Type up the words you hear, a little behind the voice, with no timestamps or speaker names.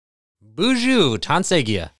Bonjour,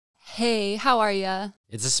 Tansegia. Hey, how are ya?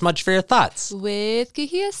 It's a smudge for your thoughts. With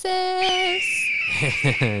Kahiasis.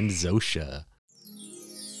 And Zosha.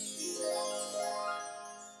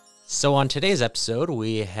 So on today's episode,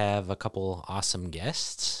 we have a couple awesome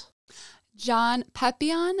guests. John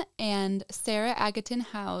Pepion and Sarah Agaton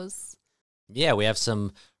Howes. Yeah, we have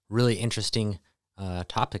some really interesting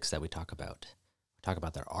topics that we talk about. We talk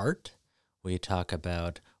about their art. We talk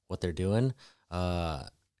about what they're doing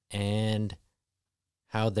and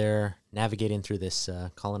how they're navigating through this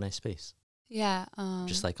colonized space. Yeah.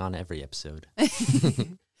 Just like on every episode.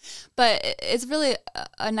 But it's really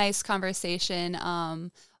a nice conversation.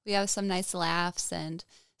 We have some nice laughs and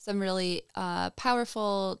some really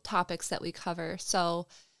powerful topics that we cover. So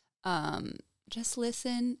just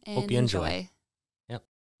listen and Hope you enjoy. Yep.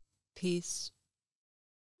 Peace.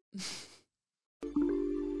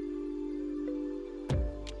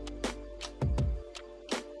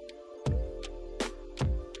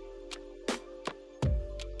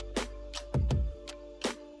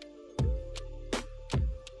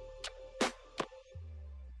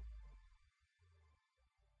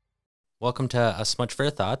 Welcome to A Smudge for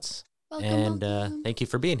Your Thoughts. Welcome. Thank you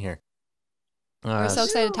for being here. We're so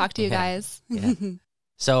excited to talk to you guys. Yeah.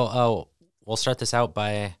 So we'll start this out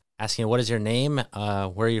by asking, what is your name,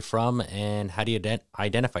 where are you from, and how do you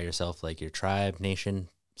identify yourself, like your tribe, nation,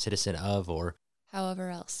 citizen of, or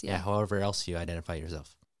However else. Yeah, however else you identify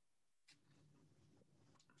yourself.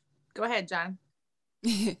 Go ahead, John.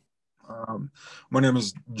 My name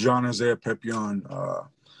is John Isaiah Pepion.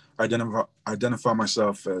 Identify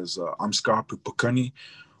myself as I'm scarce Piikani,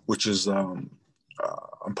 which is I'm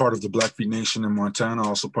part of the Blackfeet Nation in Montana,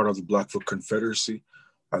 also part of the Blackfoot Confederacy.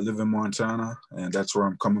 I live in Montana, and that's where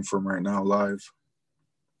I'm coming from right now, live.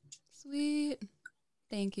 Sweet.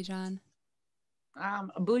 Thank you, John.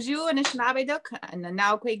 Bonjour, Anishinaabe duk, and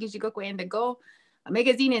now Kwegi and the go. A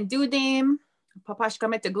magazine and do dame. Papash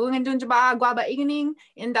kamet the gung and dunjaba, guaba igening,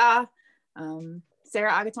 in the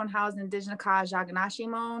Sarah Agaton Howes, Indigenous Ka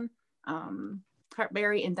Jaganashimon,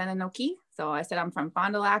 Hartberry, and Denanoki. So I said I'm from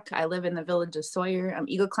Fond du Lac. I live in the village of Sawyer. I'm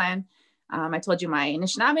Eagle Clan. I told you my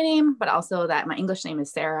Anishinaabe name, but also that my English name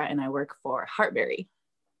is Sarah, and I work for Hartberry.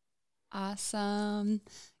 Awesome.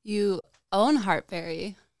 You own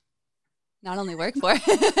Hartberry. Not only work for it.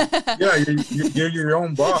 Yeah, you're your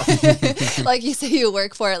own boss. Like you say, you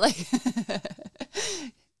work for it. Like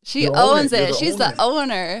she owns it. She's the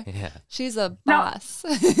owner. Yeah. She's a boss.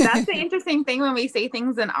 That's the interesting thing when we say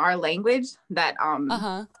things in our language that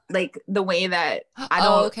like the way that I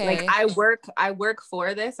don't like I work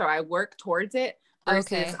for this or I work towards it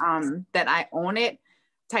versus that I own it.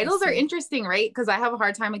 Titles are interesting, right? Because I have a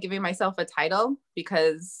hard time of giving myself a title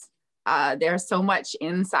because there's so much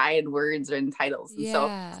inside words and titles. And so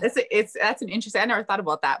that's an interesting, I never thought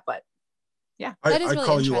about that, but yeah. I really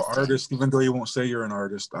call you an artist, even though you won't say you're an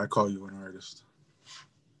artist. I call you an artist.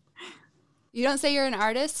 You don't say you're an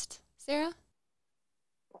artist, Sarah?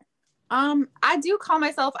 I do call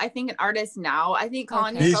myself, I think, an artist now. I think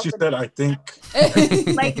calling yourself I think.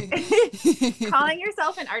 Like calling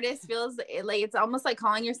yourself an artist feels like it's almost like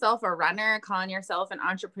calling yourself a runner, calling yourself an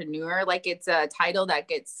entrepreneur. Like it's a title that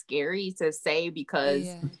gets scary to say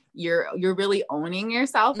because you're really owning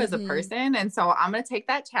yourself as a person. And so I'm gonna take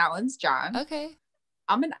that challenge, John. Okay.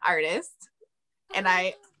 I'm an artist and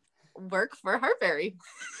I work for Hartberry.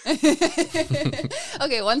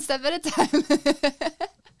 Okay, one step at a time.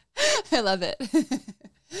 I love it.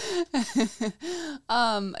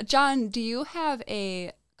 John, do you have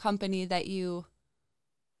a company that you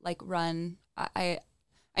like run? I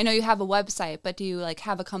know you have a website, but do you like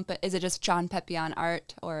have a company? Is it just John Pepion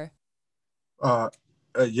Art or?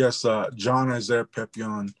 Yes, John Isaiah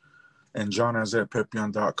Pepion and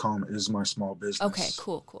johnisaiahpepion.com is my small business. Okay,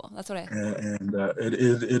 cool. That's what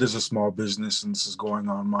it is a small business, and this is going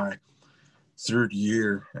on my third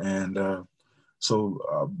year, and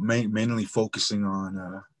so mainly focusing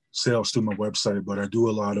on sales through my website, but I do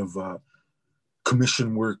a lot of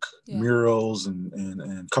commission work, murals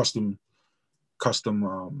and custom not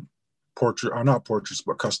portraits,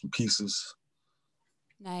 but custom pieces.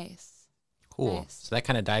 Nice. Cool. Nice. So that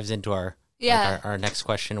kind of dives into our next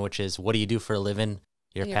question, which is, what do you do for a living?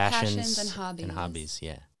 Your passions and hobbies.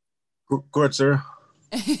 Yeah. Go ahead, Sarah.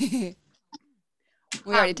 We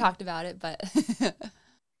already talked about it, but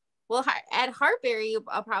well, at Hartberry,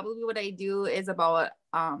 probably what I do is about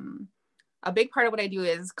a big part of what I do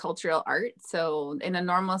is cultural art. So in a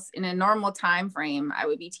normal time frame, I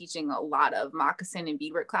would be teaching a lot of moccasin and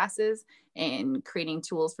beadwork classes and creating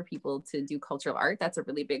tools for people to do cultural art. That's a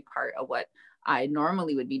really big part of what I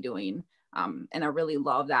normally would be doing. And I really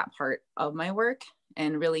love that part of my work.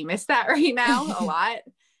 and really miss that right now a lot.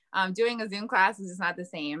 Doing a Zoom class is just not the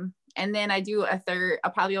same. And then I do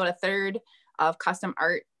probably about a third of custom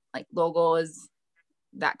art, like logos,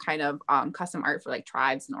 that kind of custom art for like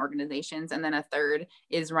tribes and organizations. And then a third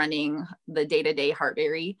is running the day-to-day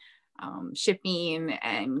Heartberry, shipping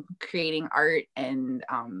and creating art and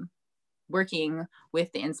working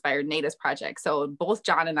with the Inspired Natives Project. So both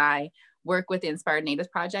John and I work with the Inspired Natives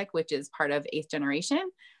Project, which is part of 8th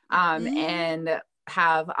Generation, and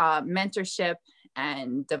have mentorship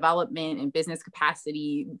and development and business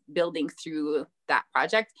capacity building through that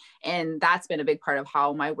project. And that's been a big part of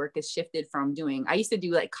how my work has shifted from I used to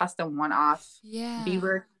do like custom one-off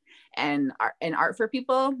beadwork and art for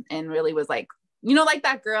people, and really was like, like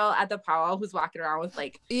that girl at the powwow who's walking around with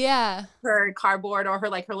like her cardboard or her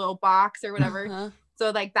little box or whatever. So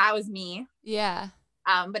like that was me.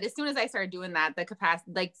 But as soon as I started doing that, the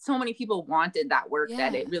capacity, like so many people wanted that work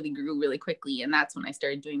that it really grew really quickly. And that's when I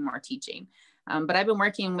started doing more teaching. But I've been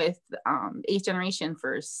working with 8th Generation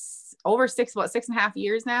for about 6.5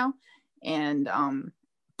 years now. And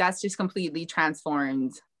that's just completely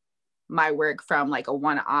transformed my work from like a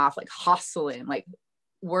one-off, like hustling, like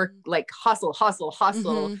work, like hustle,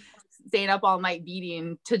 staying up all night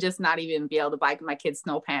beading, to just not even be able to buy my kids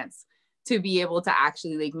snow pants, to be able to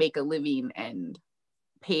actually like make a living and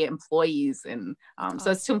pay employees. And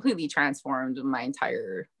so it's completely transformed my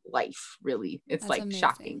entire life, really. It's like amazing.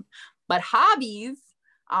 Shocking. But hobbies,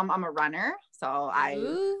 I'm a runner. So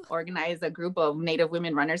I organize a group of Native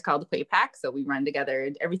women runners called the Quay-Pack. So we run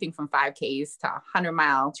together everything from 5Ks to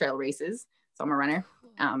 100-mile trail races. So I'm a runner.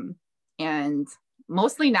 And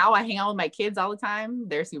mostly now I hang out with my kids all the time.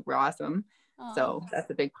 They're super awesome. So that's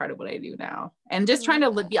a big part of what I do now. And just trying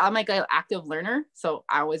to I'm like an active learner. So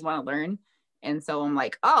I always want to learn. And so I'm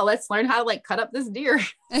like, let's learn how to like cut up this deer.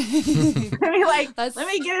 Let me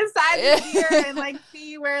get inside the deer and like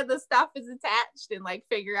see where the stuff is attached and like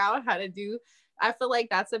figure out how to do. I feel like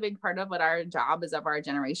that's a big part of what our job is of our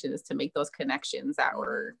generation, is to make those connections that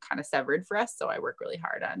were kind of severed for us. So I work really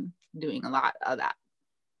hard on doing a lot of that.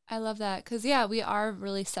 I love that. Cause we are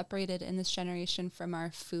really separated in this generation from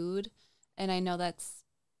our food. And I know that's,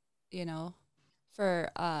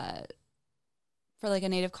 for like a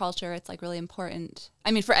Native culture, it's like really important.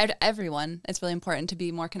 I mean, for everyone, it's really important to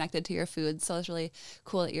be more connected to your food. So it's really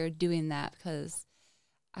cool that you're doing that, because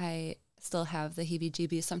I still have the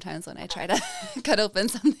heebie-jeebies sometimes when I try to cut open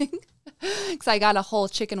something. Because I got a whole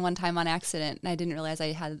chicken one time on accident, and I didn't realize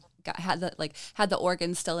I had the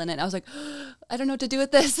organs still in it. And I was like, I don't know what to do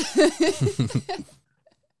with this.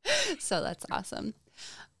 So that's awesome.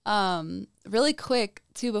 Really quick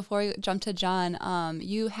too, before we jump to John,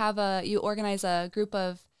 you organize a group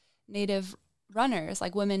of Native runners,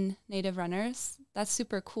 like women Native runners. That's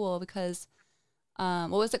super cool, because what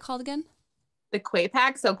was it called again? The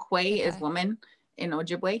Quay-Pack. So Quay is woman in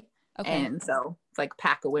Ojibwe. Okay. And so it's like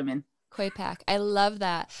pack of women. Quay-Pack. I love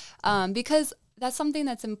that. Because that's something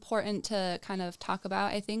that's important to kind of talk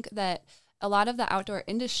about. I think that a lot of the outdoor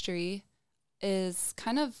industry is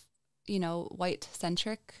kind of, white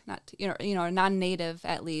centric, not, non-native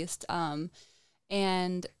at least.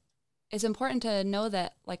 And it's important to know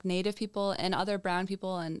that like Native people and other brown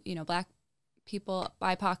people and, Black people,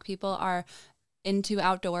 BIPOC people are into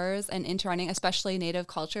outdoors and into running, especially Native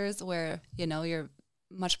cultures where, you're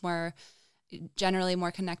much more generally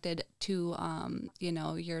more connected to,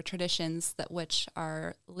 your traditions which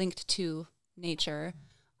are linked to nature.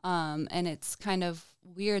 And it's kind of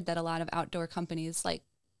weird that a lot of outdoor companies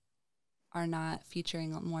are not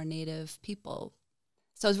featuring more Native people.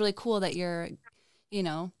 So it's really cool that you're,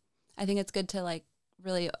 I think it's good to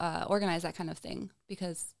really organize that kind of thing,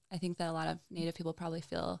 because I think that a lot of Native people probably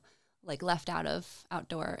feel left out of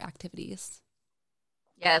outdoor activities.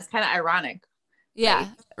 Yeah, it's kind of ironic. Yeah,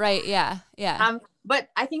 right. Yeah. But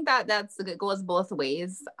I think that goes both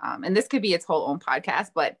ways. And this could be its whole own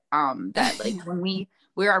podcast, but that when we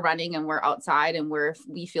are running and we're outside and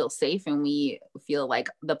we feel safe and we feel like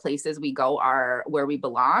the places we go are where we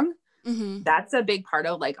belong. Mm-hmm. That's a big part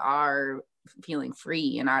of our feeling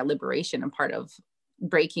free and our liberation, and part of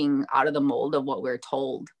breaking out of the mold of what we're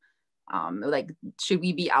told. Should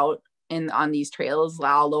we be out on these trails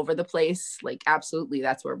all over the place? Absolutely,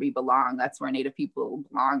 that's where we belong. That's where Native people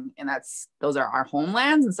belong, and those are our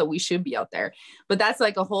homelands, and so we should be out there. But that's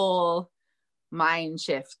a whole mind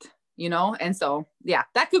shift, and so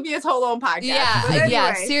that could be its whole own podcast.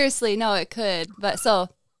 Yeah, seriously, no, it could. But so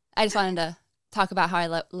I just wanted to talk about how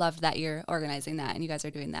I love that you're organizing that and you guys are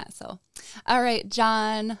doing that. So, all right,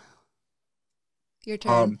 John, your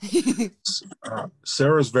turn.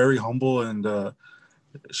 Sarah's very humble, and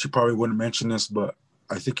she probably wouldn't mention this, but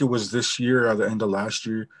I think it was this year or the end of last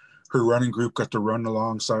year, her running group got to run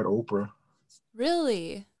alongside Oprah.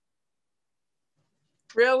 Really?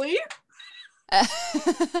 Really?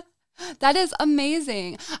 That is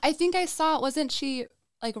amazing. I think I saw, wasn't she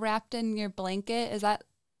like wrapped in your blanket? Is that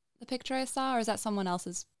the picture I saw, or is that someone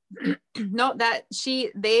else's? No,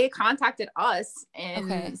 they contacted us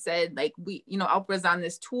and Okay. said, like, we, you know, Oprah's on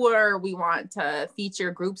this tour. We want to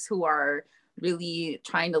feature groups who are really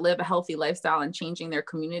trying to live a healthy lifestyle and changing their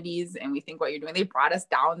communities. And we think what you're doing. They brought us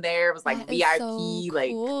down there. It was like That VIP, is so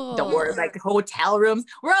like cool. doors, like hotel rooms.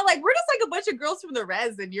 We're all like, we're just like a bunch of girls from the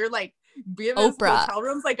res, and you're like giving us Oprah. hotel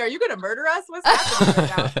rooms. Like, are you gonna murder us? What's happening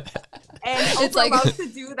right now? And It's Oprah like- loves to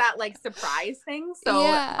do that like surprise thing. So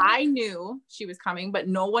Yeah. I knew she was coming, but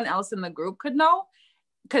no one else in the group could know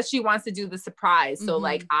because she wants to do the surprise. So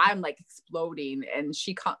like I'm like exploding, and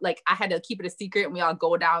like I had to keep it a secret, and we all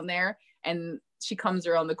go down there, and she comes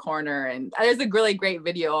around the corner, and there's a really great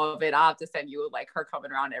video of it. I'll have to send you, like her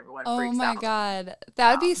coming around, everyone freaks out. Oh my God.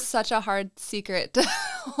 That would be such a hard secret to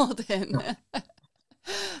hold in.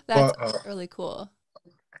 That's really cool.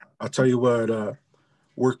 I'll tell you what,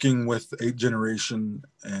 working with 8th generation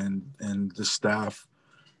and the staff,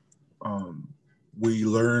 we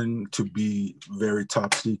learn to be very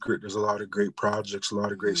top secret. There's a lot of great projects, a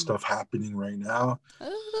lot of great stuff happening right now.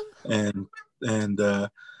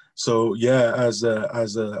 So yeah, as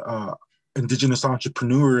a Indigenous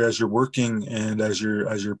entrepreneur, as you're working and as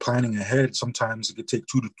you're planning ahead, sometimes it could take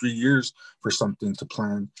 2 to 3 years for something to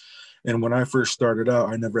plan. And when I first started out,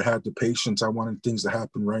 I never had the patience. I wanted things to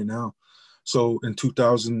happen right now. So in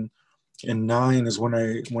 2009 is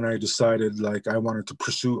when I decided like I wanted to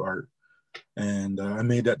pursue art, and I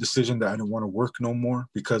made that decision that I didn't want to work no more,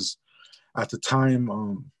 because at the time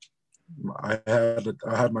I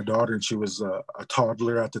had my daughter, and she was a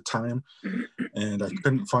toddler at the time, and I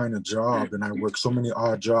couldn't find a job, and I worked so many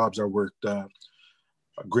odd jobs. I worked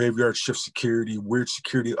graveyard shift security, weird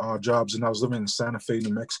security odd jobs, and I was living in Santa Fe,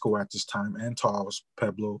 New Mexico at this time, and Taos,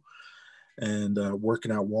 Pueblo, and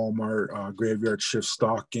working at Walmart, graveyard shift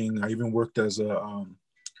stocking. I even worked as a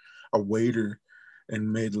waiter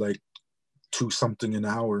and made like $2 something an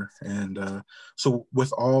hour. And so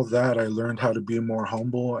with all that, I learned how to be more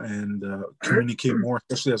humble and communicate more,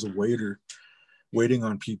 especially as a waiter, waiting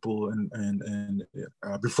on people. And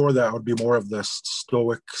before that, I would be more of the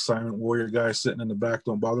stoic, silent warrior guy sitting in the back,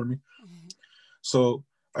 don't bother me. So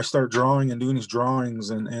I started drawing and doing these drawings,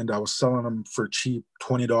 and I was selling them for cheap,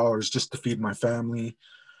 $20 just to feed my family.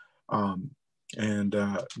 And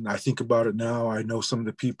I think about it now, I know some of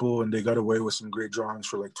the people, and they got away with some great drawings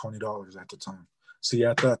for like $20 at the time. See,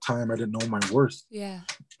 at that time, I didn't know my worth. Yeah.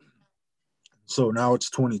 So now it's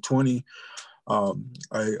 2020.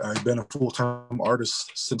 I've been a full-time artist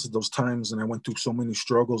since those times, and I went through so many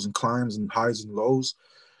struggles and climbs and highs and lows.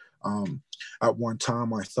 At one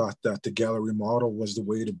time, I thought that the gallery model was the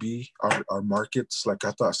way to be. Our markets, like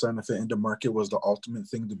I thought Santa Fe Indie Market was the ultimate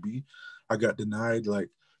thing to be. I got denied like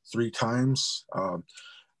 3 times.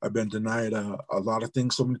 I've been denied a lot of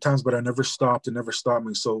things so many times, but I never stopped. It never stopped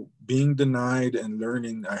me. So being denied and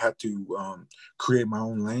learning, I had to create my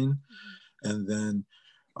own lane. And then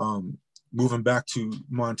moving back to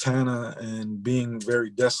Montana and being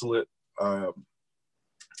very desolate, I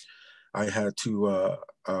had to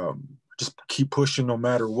just keep pushing no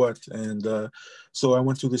matter what. And so I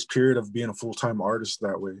went through this period of being a full-time artist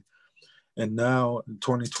that way. And now in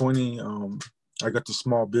 2020, I got the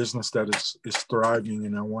small business that is thriving,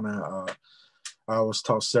 and I want to. I always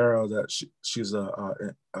tell Sarah that she's a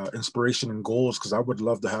inspiration and goals, because I would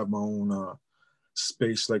love to have my own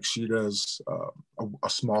space like she does, a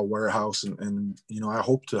small warehouse, and you know, I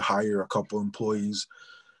hope to hire a couple employees.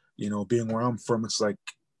 You know, being where I'm from, it's like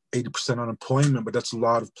 80% unemployment, but that's a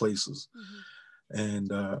lot of places.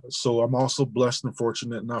 And so I'm also blessed and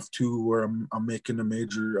fortunate enough too, where I'm making a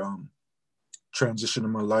major transition in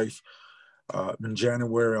my life. In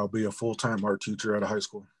January, I'll be a full-time art teacher at a high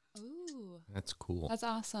school. Ooh, That's cool. that's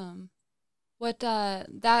awesome. What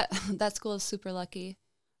that school is super lucky.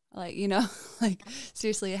 Like, you know, like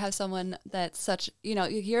seriously, have someone that's such, you know,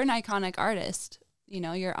 you're an iconic artist. You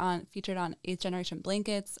know, you're featured on 8th generation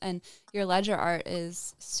blankets, and your ledger art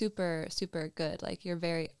is super, super good. Like, you're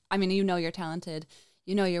very, I mean, you know, you're talented,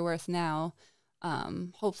 you know your worth now,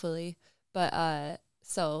 hopefully. But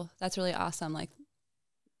so that's really awesome. Like,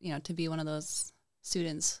 you know, to be one of those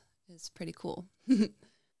students is pretty cool.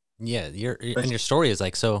 Yeah, your story is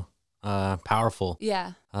like so powerful.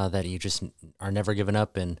 Yeah. That you just are never giving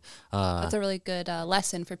up, and That's a really good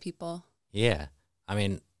lesson for people. yeah, I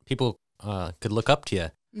mean, people could look up to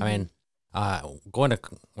you. I mean,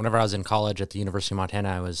 whenever I was in college at the University of Montana,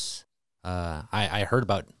 I was I heard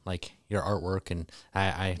about like your artwork, and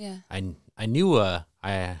Yeah. I knew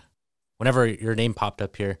whenever your name popped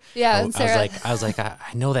up here, Yeah, I and was Sarah. like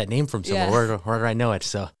I know that name from somewhere. Yeah. Where do I know it?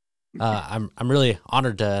 So I'm really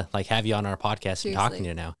honored to like have you on our podcast and talking Seriously. to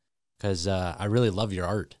you now, because I really love your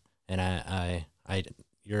art, and I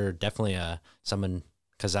you're definitely someone,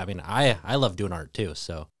 because I mean I love doing art too.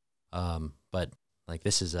 So but like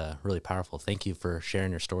this is really powerful. Thank you for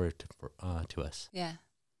sharing your story to us. Yeah.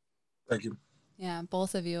 Thank you. Yeah,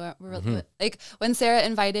 both of you were Mhm. like, when Sarah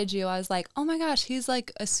invited you, I was like, oh my gosh, he's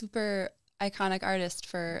like a super iconic artist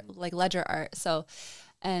for like ledger art. So,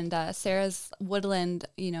 and Sarah's woodland,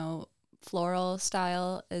 floral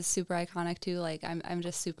style is super iconic too. Like I'm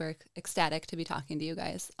just super ecstatic to be talking to you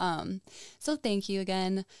guys. So thank you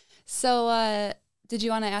again. So did you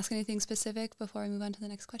want to ask anything specific before we move on to the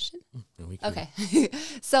next question? We can- Okay.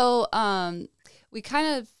 So we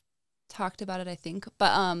kind of talked about it, I think,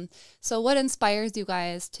 but so what inspires you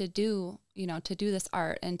guys to do this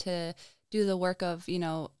art and to do the work of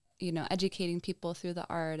educating people through the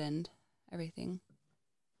art and everything,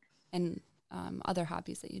 and other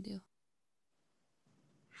hobbies that you do?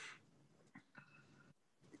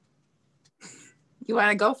 You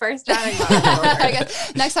want to go first, John? I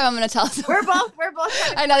guess next time I'm going to tell us. We're both.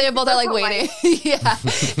 I know you both are like waiting. Yeah.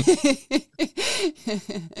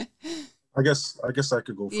 I guess I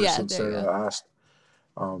could go first, Yeah, since there you Sarah asked.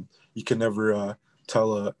 You can never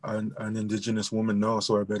tell an indigenous woman no,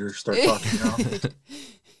 so I better start talking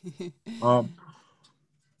now.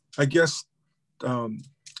 I guess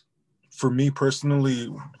for me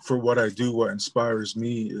personally, for what I do, what inspires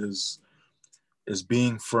me is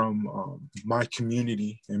being from my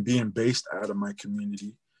community, and being based out of my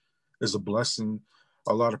community is a blessing.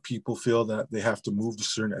 A lot of people feel that they have to move to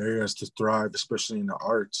certain areas to thrive, especially in the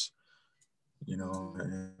arts,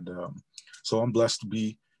 and so I'm blessed to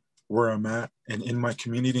be where I'm at and in my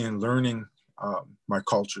community and learning my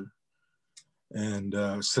culture. And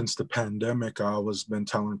since the pandemic, I was been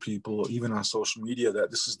telling people, even on social media,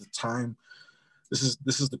 that this is the time, this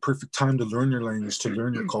is the perfect time to learn your language, to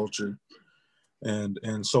learn your culture.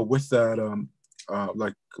 And so with that,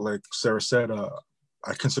 like Sarah said,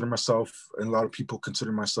 I consider myself, and a lot of people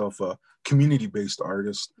consider myself, a community-based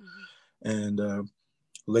artist. Mm-hmm. And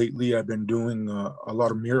lately, I've been doing a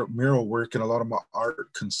lot of mural work, and a lot of my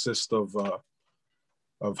art consists of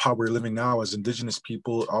how we're living now as Indigenous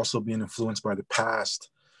people, also being influenced by the past.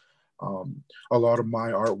 A lot of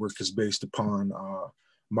my artwork is based upon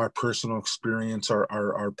my personal experience,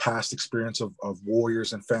 our past experience of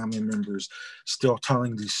warriors and family members, still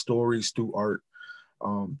telling these stories through art.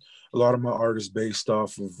 A lot of my art is based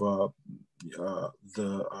off of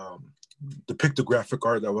the pictographic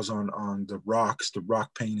art that was on the rocks, the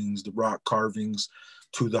rock paintings, the rock carvings,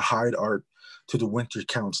 to the hide art, to the winter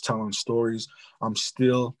counts, telling stories. I'm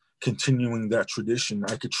still continuing that tradition.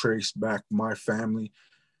 I could trace back my family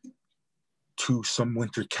to some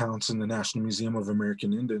winter counts in the National Museum of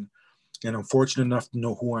American Indian. And I'm fortunate enough to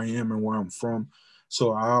know who I am and where I'm from.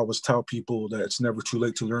 So I always tell people that it's never too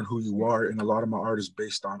late to learn who you are. And a lot of my art is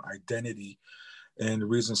based on identity. And the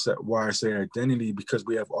reason why I say identity, because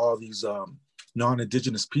we have all these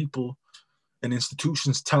non-Indigenous people and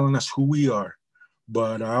institutions telling us who we are.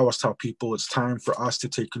 But I always tell people it's time for us to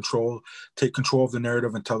take control of the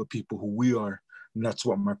narrative and tell the people who we are. And that's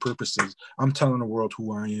what my purpose is. I'm telling the world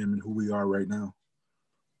who I am and who we are right now.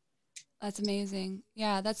 That's amazing.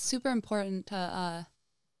 Yeah, that's super important to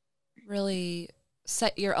really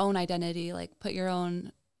set your own identity, like put your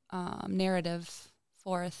own narrative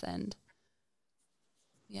forth, and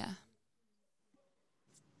yeah.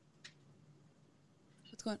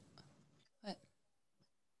 What's going? What?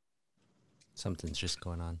 Something's just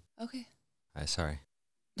going on. Okay. Sorry.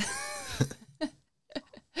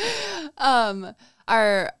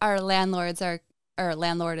 Our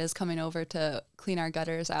landlord is coming over to clean our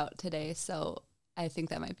gutters out today, so I think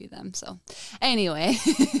that might be them. So anyway,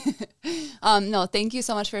 no, thank you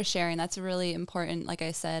so much for sharing. That's really important. Like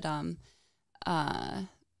I said, to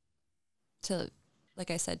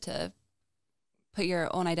put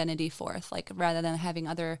your own identity forth, like rather than having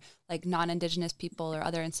other like non-Indigenous people or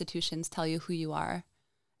other institutions tell you who you are.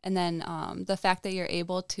 And then the fact that you're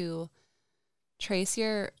able to trace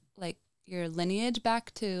your lineage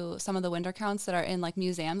back to some of the winter counts that are in like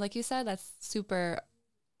museums, like you said, that's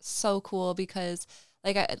so cool, because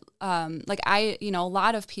a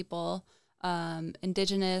lot of people,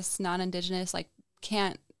 Indigenous, non-Indigenous, like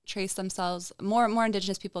can't trace themselves. More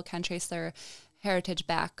Indigenous people can trace their heritage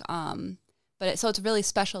back. So it's really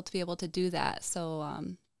special to be able to do that.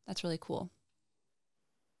 So that's really cool.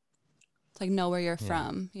 It's like know where you're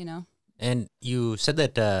from, And you said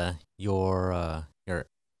that your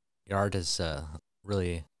art is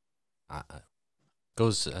really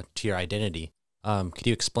goes to your identity. Could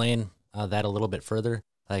you explain that a little bit further?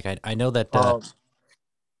 Like I know that.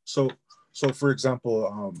 So for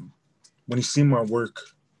example, when you see my work,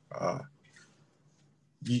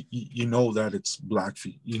 you know that it's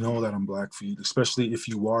Blackfeet. You know that I'm Blackfeet, especially if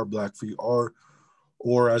you are Blackfeet,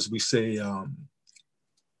 or as we say,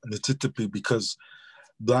 the Titipi, because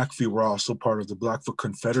Blackfeet were also part of the Blackfoot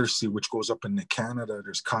Confederacy, which goes up into Canada.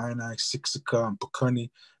 There's Kainai, Siksika, and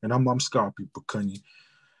Piikani, and I'm Scarpe Piikani.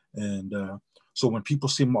 And so when people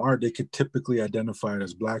see my art, they could typically identify it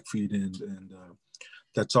as Blackfeet, and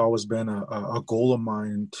that's always been a goal of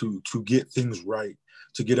mine to get things right,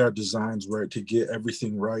 to get our designs right, to get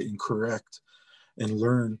everything right and correct, and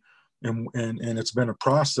learn. And it's been a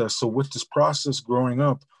process. So with this process growing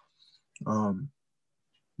up,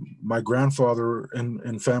 my grandfather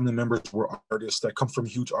and family members were artists. I come from a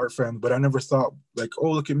huge art family, but I never thought like,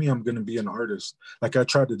 oh, look at me, I'm going to be an artist. Like I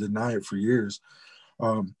tried to deny it for years.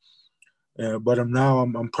 But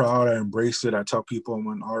I'm proud. I embrace it. I tell people I'm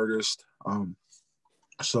an artist.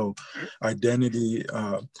 So identity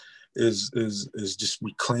is just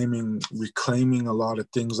reclaiming a lot of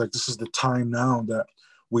things. Like this is the time now that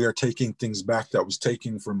we are taking things back that was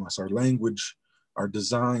taken from us. Our language, our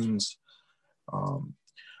designs,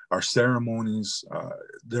 our ceremonies,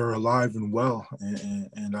 they're alive and well.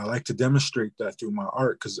 And I like to demonstrate that through my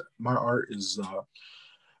art, because my art is,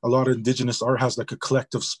 a lot of indigenous art has like a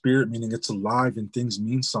collective spirit, meaning it's alive and things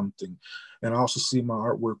mean something. And I also see my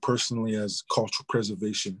artwork personally as cultural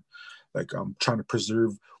preservation. Like I'm trying to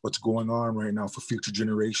preserve what's going on right now for future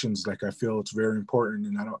generations. Like I feel it's very important,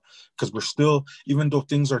 and because we're still, even though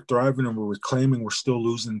things are thriving and we're reclaiming, we're still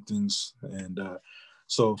losing things. And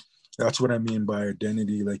so that's what I mean by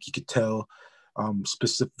identity. Like you could tell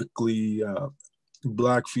specifically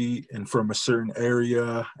Blackfeet and from a certain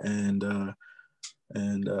area, and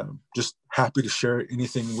just happy to share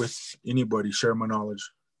anything with anybody, share my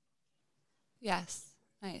knowledge. Yes.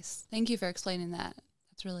 Nice. Thank you for explaining that.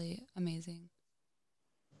 That's really amazing.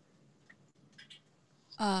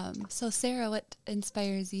 So Sarah, what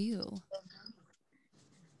inspires you?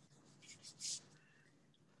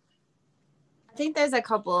 I think there's a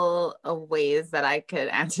couple of ways that I could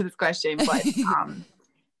answer this question,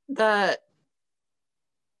 but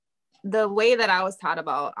the way that I was taught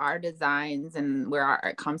about our designs and where our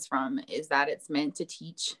art comes from is that it's meant to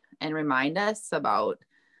teach and remind us about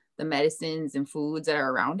the medicines and foods that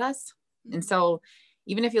are around us. And so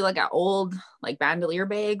even if you look at old like bandolier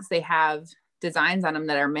bags, they have designs on them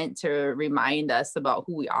that are meant to remind us about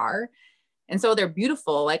who we are. And so they're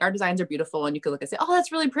beautiful. Like our designs are beautiful, and you could look and say, oh,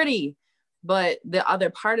 that's really pretty. But the other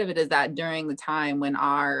part of it is that during the time when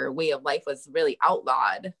our way of life was really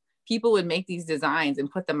outlawed, people would make these designs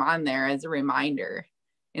and put them on there as a reminder.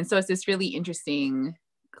 And so it's this really interesting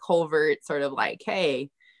covert sort of like,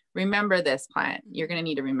 hey, remember this plant. You're going to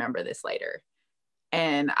need to remember this later.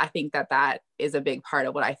 And I think that that is a big part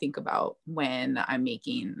of what I think about when I'm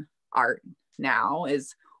making art now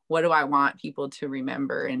is, what do I want people to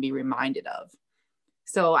remember and be reminded of?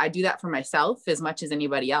 So I do that for myself as much as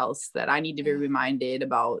anybody else, that I need to be reminded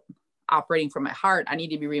about operating from my heart. I need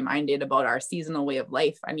to be reminded about our seasonal way of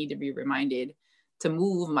life. I need to be reminded to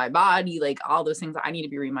move my body, like all those things. I need to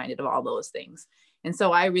be reminded of all those things. And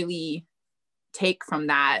so I really take from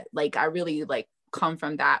that, like I really like come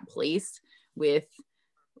from that place with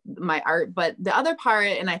my art. But the other part,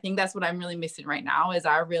 and I think that's what I'm really missing right now, is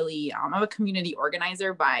I'm a community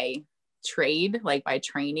organizer by trade, like by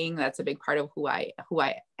training. That's a big part of who I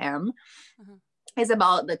am. Is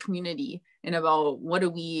about the community and about where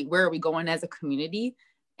are we going as a community.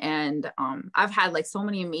 And I've had like so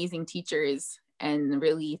many amazing teachers, and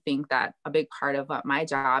really think that a big part of what my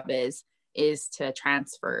job is to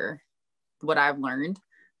transfer what I've learned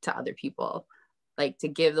to other people, like to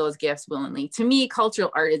give those gifts willingly. To me,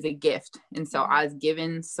 cultural art is a gift. And so I was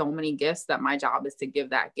given so many gifts that my job is to give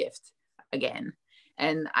that gift again.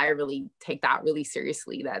 And I really take that really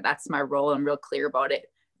seriously, that's my role. I'm real clear about it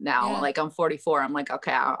now. Like I'm 44. I'm like,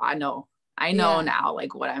 okay, I know now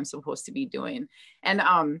like what I'm supposed to be doing.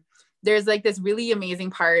 And there's like this really amazing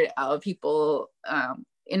part of people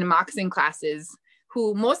in moccasin classes,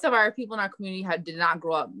 who most of our people in our community did not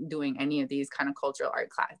grow up doing any of these kind of cultural art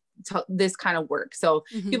class, this kind of work. So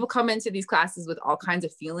people come into these classes with all kinds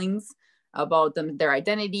of feelings about their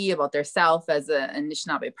identity, about their self as an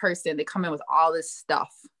Anishinaabe person. They come in with all this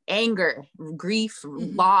stuff, anger, grief,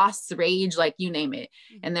 loss, rage, like you name it.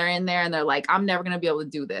 And they're in there and they're like, I'm never going to be able to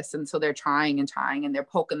do this. And so they're trying and they're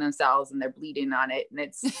poking themselves and they're bleeding on it. And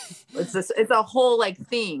it's a whole like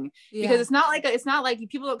thing, because it's not like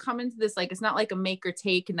people don't come into this, like, it's not like a make or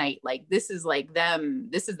take night. Like this is like them,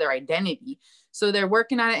 this is their identity. So they're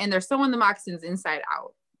working on it and they're sewing the moccasins inside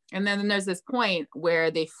out. And then there's this point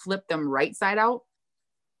where they flip them right side out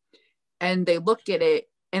and they look at it,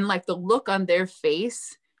 and like the look on their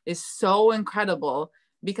face is so incredible,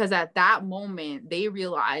 because at that moment they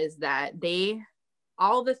realize that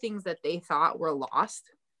all the things that they thought were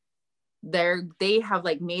lost, they have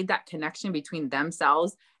like made that connection between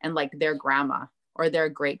themselves and like their grandma or their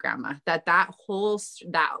great grandma, that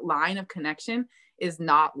line of connection is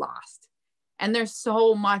not lost. And there's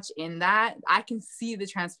so much in that. I can see the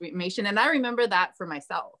transformation. And I remember that for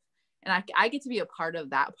myself. And I get to be a part of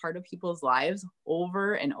that part of people's lives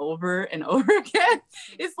over and over and over again.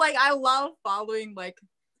 It's like, I love following, like,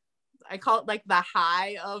 I call it like the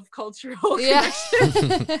high of cultural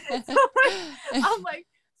connection.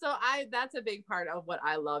 That's a big part of what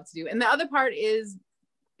I love to do. And the other part is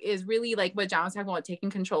really like what John was talking about, taking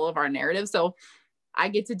control of our narrative. So I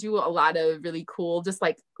get to do a lot of really cool, just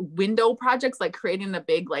like window projects, like creating a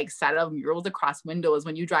big like set of murals across windows.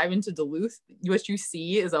 When you drive into Duluth, what you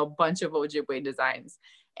see is a bunch of Ojibwe designs,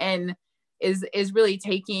 and is really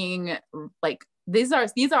taking like, these are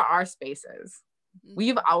our spaces.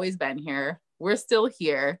 We've always been here. We're still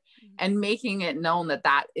here, and making it known that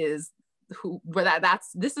this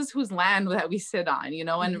is whose land that we sit on, you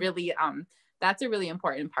know, and really, that's a really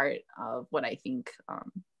important part of what I think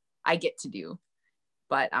I get to do.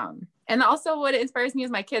 But, and also what inspires me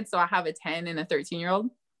is my kids. So I have a 10 and a 13-year-old,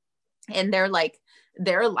 and their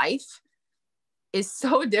life is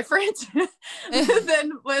so different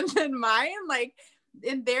than mine. Like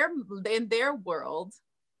in their world,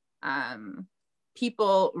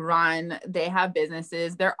 people they have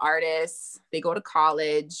businesses, they're artists, they go to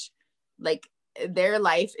college, like their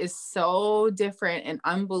life is so different and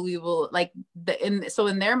unbelievable. Like so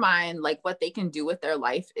in their mind, like what they can do with their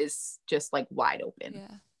life is just like wide open.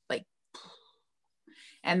 Yeah. Like,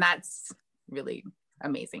 and that's really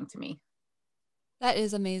amazing to me. That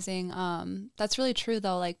is amazing. That's really true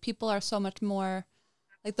though. Like people are so much more,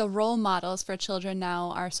 like the role models for children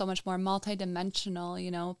now are so much more multidimensional,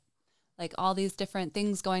 you know, like all these different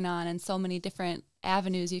things going on and so many different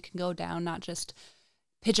avenues you can go down, not just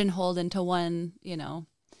pigeonholed into one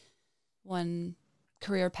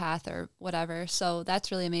career path or whatever. So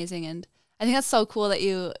that's really amazing. And I think that's so cool that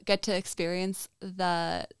you get to experience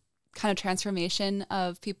the kind of transformation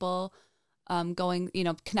of people going, you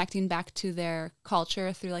know, connecting back to their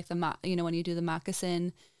culture through like when you do the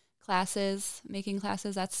moccasin making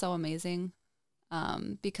classes, that's so amazing.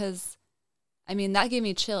 Because I mean, that gave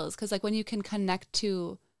me chills, because like when you can connect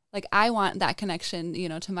to, like, I want that connection, you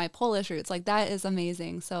know, to my Polish roots. Like that is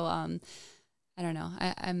amazing. So, I don't know.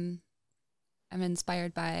 I'm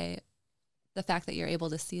inspired by the fact that you're able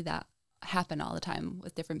to see that happen all the time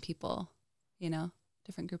with different people, you know,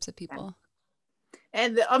 different groups of people.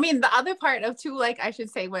 And I mean, the other part of too, like, I should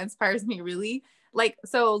say what inspires me really, like,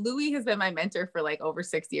 so Louis has been my mentor for like over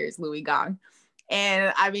 6 years, Louis Gong.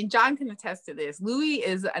 And I mean, John can attest to this. Louis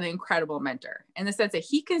is an incredible mentor in the sense that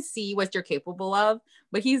he can see what you're capable of,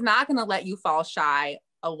 but he's not going to let you fall shy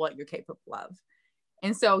of what you're capable of.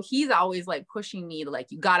 And so he's always like pushing me to like,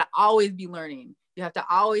 you got to always be learning. You have to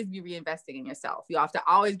always be reinvesting in yourself. You have to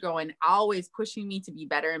always grow, and always pushing me to be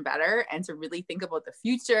better and better, and to really think about the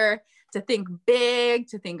future, to think big,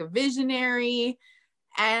 to think visionary.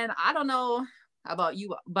 And I don't know about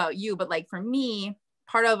you, but like for me,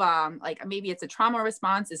 part of like maybe it's a trauma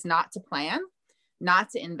response is not to plan, not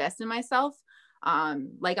to invest in myself.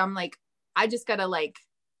 Like I'm like, I just gotta like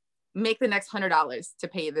make the next $100 to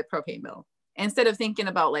pay the propane bill, instead of thinking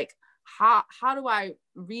about like how do I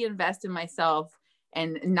reinvest in myself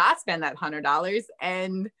and not spend that $100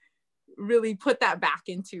 and really put that back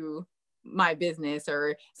into my business.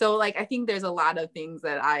 Or so like I think there's a lot of things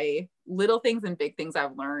that little things and big things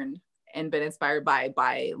I've learned and been inspired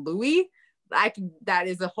by Louis. That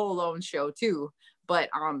is a whole own show too. But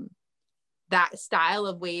that style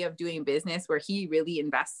of way of doing business where he really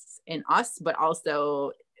invests in us, but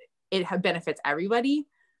also it benefits everybody.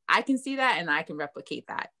 I can see that, and I can replicate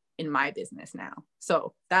that in my business now.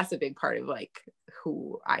 So that's a big part of like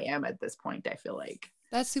who I am at this point, I feel like.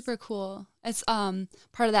 That's super cool. It's part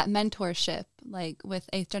of that mentorship, like with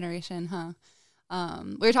 8th generation, huh?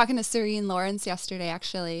 We were talking to Serene Lawrence yesterday,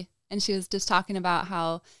 actually, and she was just talking about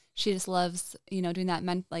how she just loves, you know, doing that,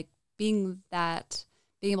 like being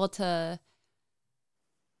able to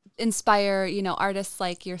inspire, artists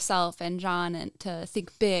like yourself and John and to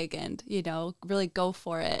think big and, really go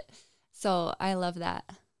for it. So I love that.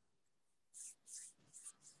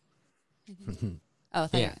 Oh,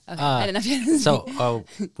 thank you. Okay. I didn't know if you had So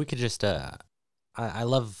we could just, I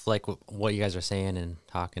love like what you guys are saying and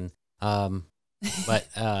talking. But,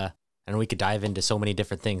 and we could dive into so many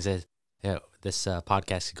different things. This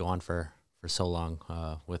podcast could go on for so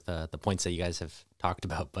long with the points that you guys have talked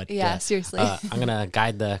about. But yeah, seriously. I'm going to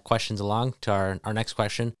guide the questions along to our next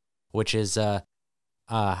question, which is, I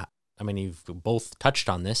mean, you've both touched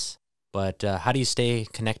on this, but how do you stay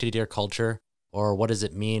connected to your culture, or what does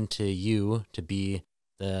it mean to you to be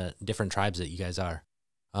the different tribes that you guys are?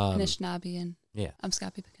 Anishinaabe and yeah,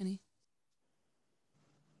 Piikani Band.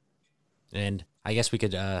 And I guess we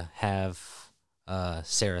could have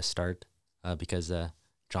Sarah start because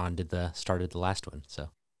John started the last one. So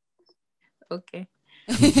okay.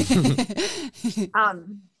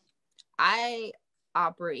 I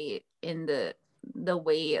operate in the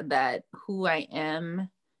way that who I am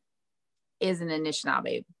is an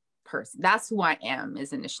Anishinaabe person. That's who I am,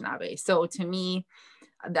 is Anishinaabe. So to me,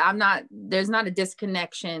 there's not a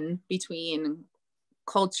disconnection between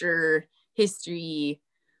culture, history,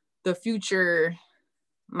 the future,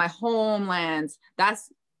 my homelands. That's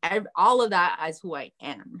all of that as who I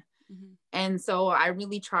am. Mm-hmm. And so I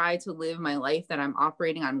really try to live my life that I'm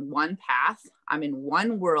operating on one path. I'm in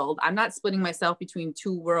one world. I'm not splitting myself between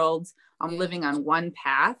two worlds. I'm living on one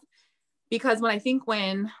path. Because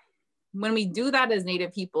when we do that as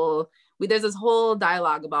Native people, there's this whole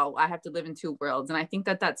dialogue about I have to live in two worlds. And I think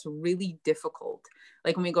that that's really difficult.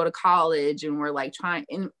 Like when we go to college and we're like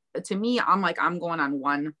to me, I'm like, I'm going on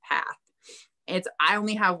one path. I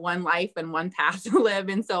only have one life and one path to live.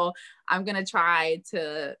 And so I'm going to try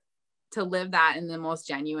to live that in the most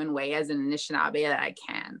genuine way as an Anishinaabe that I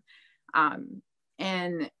can.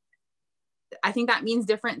 And I think that means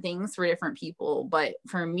different things for different people. But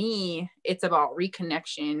for me, it's about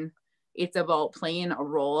reconnection. It's about playing a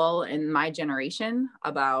role in my generation,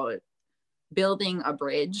 about building a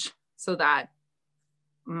bridge so that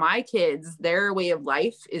my kids, their way of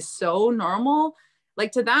life is so normal.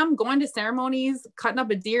 Like to them, going to ceremonies, cutting up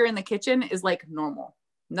a deer in the kitchen is like normal.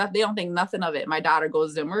 They don't think nothing of it. My daughter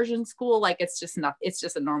goes to immersion school. Like it's just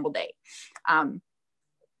a normal day.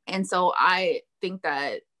 And so I think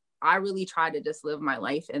that I really try to just live my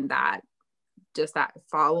life in that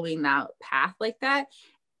following that path like that.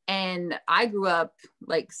 And I grew up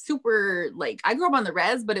I grew up on the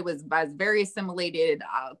res, but it was very assimilated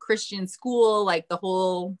Christian school, like the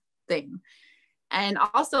whole thing. And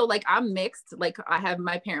also like I'm mixed, like I have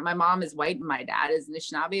my mom is white and my dad is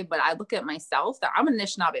Anishinaabe, but I look at myself that I'm an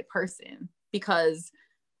Anishinaabe person because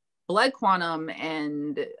blood quantum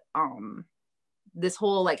and this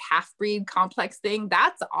whole like half-breed complex thing,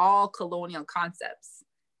 that's all colonial concepts.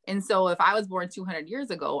 And so if I was born 200 years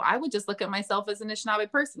ago, I would just look at myself as an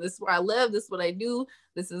Anishinaabe person. This is where I live. This is what I do.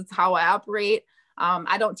 This is how I operate.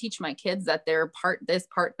 I don't teach my kids that they're part this,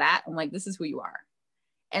 part that. I'm like, this is who you are.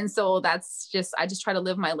 And so I just try to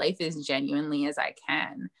live my life as genuinely as I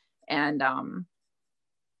can and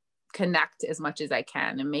connect as much as I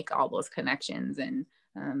can and make all those connections and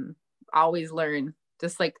always learn,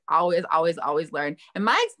 just like always learn. And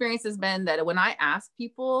my experience has been that when I ask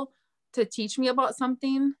people to teach me about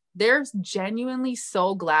something, they're genuinely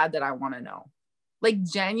so glad that I want to know. Like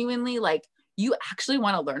genuinely, like you actually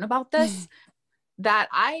want to learn about this? That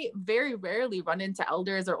I very rarely run into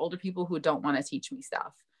elders or older people who don't want to teach me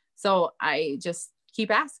stuff. So I just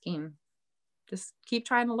keep asking, just keep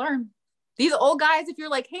trying to learn. These old guys, if you're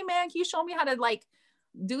like, hey man, can you show me how to like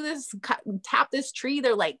do this, tap this tree?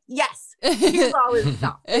 They're like, yes, here's all this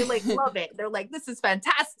stuff. They like love it. They're like, this is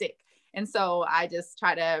fantastic. And so I just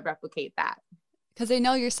try to replicate that. Because they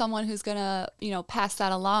know you're someone who's going to, pass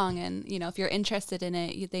that along. And, if you're interested in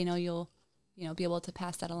it, they know you'll, be able to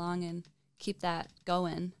pass that along and keep that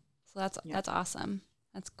going. So that's awesome.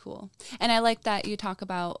 That's cool. And I like that you talk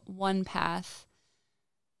about one path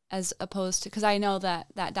as opposed to, because I know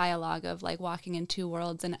that dialogue of like walking in two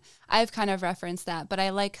worlds, and I've kind of referenced that, but I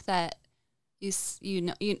like that you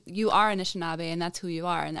are Anishinaabe and that's who you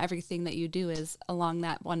are, and everything that you do is along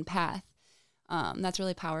that one path. That's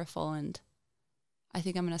really powerful, and I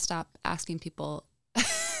think I'm going to stop asking people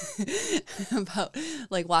about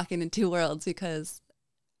like walking in two worlds, because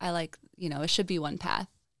I like, it should be one path,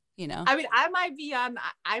 I mean, I might be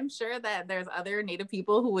I'm sure that there's other Native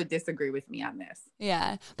people who would disagree with me on this.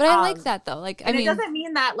 Yeah. But I like that though. Like, it doesn't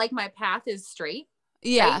mean that like my path is straight.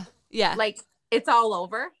 Yeah. Right? Yeah. Like it's all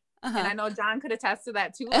over. Uh-huh. And I know John could attest to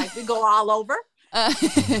that too. Like we go all over.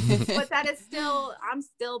 But that is I'm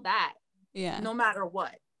still that. Yeah. No matter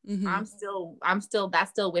what. Mm-hmm. I'm still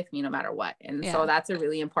that's still with me no matter what. And so that's a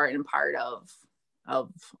really important part of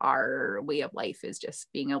our way of life, is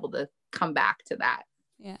just being able to come back to that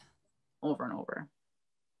over and over.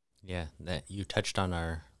 Yeah, that you touched on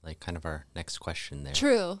our kind of our next question there.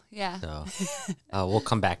 True. Yeah. So we'll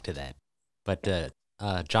come back to that. But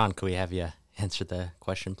John, could we have you answer the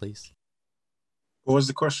question, please? What was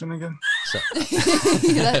the question again? So,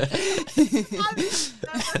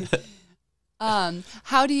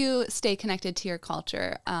 how do you stay connected to your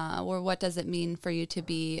culture, or what does it mean for you to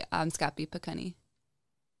be Scappi Piikani?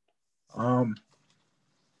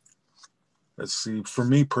 Let's see. For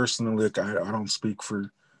me personally, I don't speak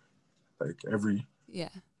for every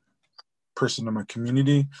person in my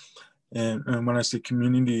community, and when I say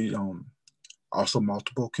community, also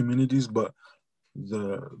multiple communities, but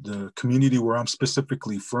the community where I'm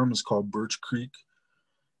specifically from is called Birch Creek,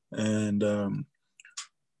 and a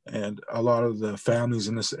lot of the families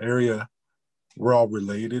in this area, we're all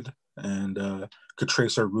related, and could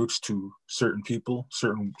trace our roots to certain people,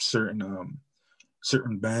 certain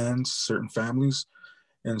bands, certain families.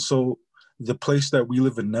 And so the place that we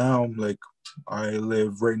live in now, I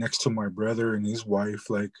live right next to my brother and his wife,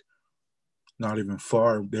 not even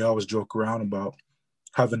far. They always joke around about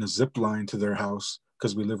having a zip line to their house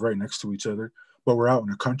because we live right next to each other, but we're out in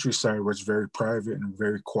the countryside where it's very private and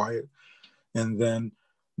very quiet. And then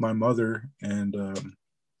my mother and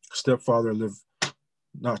stepfather live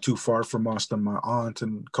not too far from us, and my aunt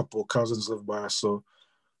and a couple of cousins live by us. So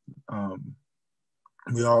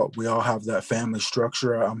we all have that family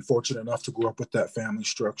structure. I'm fortunate enough to grow up with that family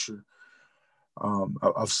structure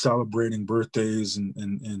of celebrating birthdays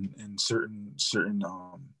and certain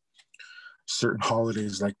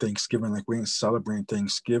holidays like Thanksgiving. We ain't celebrating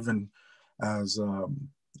Thanksgiving as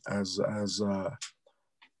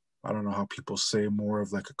I don't know how people say, more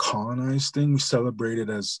of a colonized thing. We celebrate it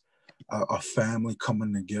as a family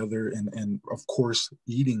coming together and of course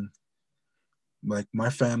eating. My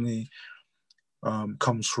family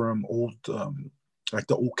comes from old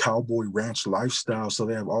the old cowboy ranch lifestyle, so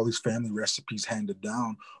they have all these family recipes handed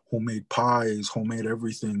down, homemade pies, homemade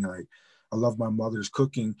everything. I love my mother's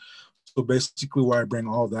cooking. So basically why I bring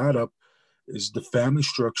all that up is the family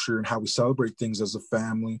structure and how we celebrate things as a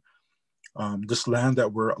family. This land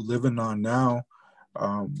that we're living on now,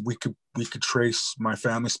 we could trace my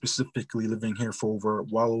family specifically living here for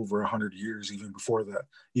well over 100 years, even before that,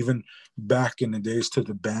 even back in the days to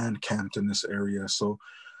the band camped in this area. So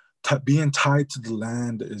being tied to the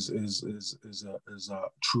land is a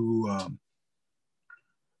true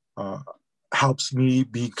helps me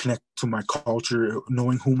be connected to my culture,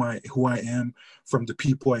 knowing who I am from the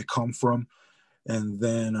people I come from. And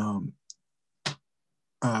then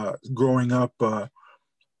growing up,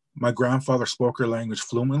 my grandfather spoke our language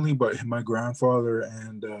fluently, but my grandfather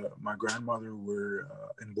and my grandmother were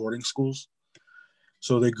in boarding schools.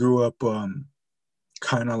 So they grew up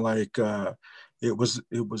kind of it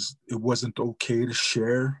wasn't okay to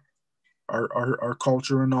share our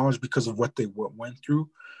culture and knowledge because of what they went through.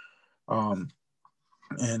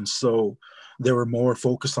 And so they were more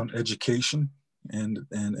focused on education, and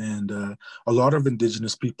a lot of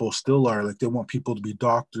indigenous people still are. They want people to be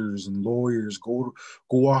doctors and lawyers, go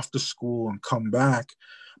off to school and come back.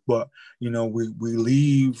 But we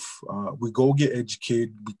leave, we go get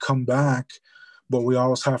educated, we come back, but we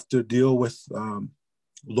always have to deal with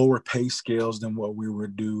lower pay scales than what we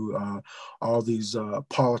would do. All these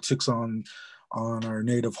politics on our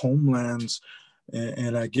native homelands.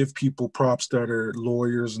 And I give people props that are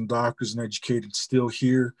lawyers and doctors and educated still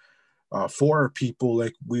here for our people.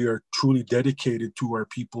 We are truly dedicated to our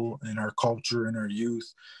people and our culture and our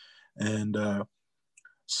youth. And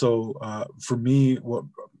so for me, what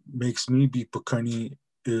makes me be Piikani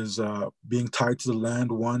is being tied to the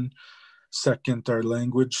land, one. Second, our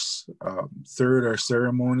language. Third, our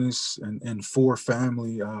ceremonies. And four,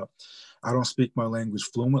 family. I don't speak my language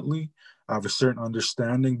fluently. I have a certain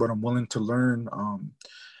understanding, but I'm willing to learn.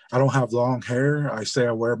 I don't have long hair. I say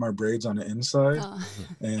I wear my braids on the inside.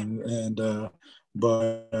 Oh.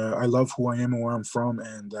 But I love who I am and where I'm from,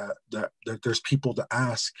 and that there's people to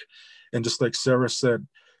ask. And just like Sarah said,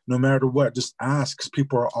 no matter what, just ask, because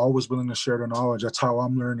people are always willing to share their knowledge. That's how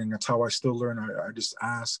I'm learning. That's how I still learn. I just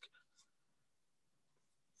ask.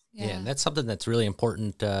 Yeah, and that's something that's really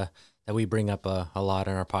important that we bring up a lot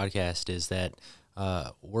on our podcast, is that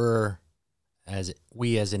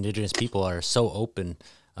we as Indigenous people are so open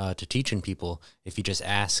to teaching people if you just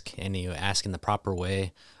ask, and you ask in the proper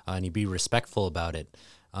way, and you be respectful about it.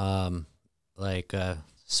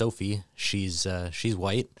 Sophie, she's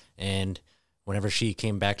white, and whenever she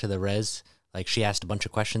came back to the res, like she asked a bunch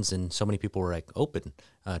of questions, and so many people were like open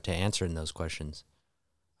to answering those questions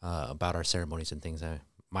about our ceremonies and things.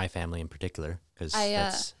 My family in particular, because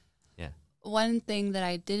that's one thing that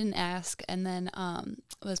I didn't ask, and then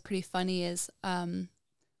was pretty funny is,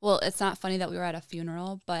 well, it's not funny that we were at a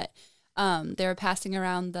funeral, but they were passing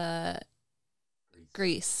around the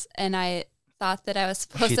grease, and I thought that I was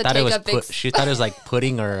supposed to take a big... She thought it was like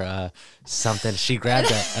pudding or something. She grabbed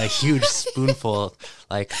a huge spoonful,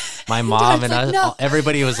 like my mom and us, no.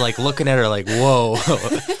 Everybody was like looking at her like, whoa.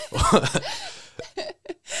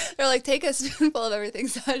 They're like, take a spoonful of everything.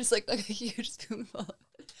 So I just like a huge spoonful.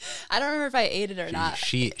 I don't remember if I ate it or not.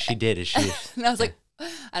 She did. And I was like,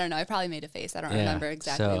 I don't know. I probably made a face. I don't remember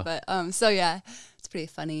exactly. But so yeah, it's pretty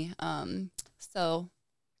funny. So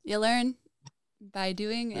you learn by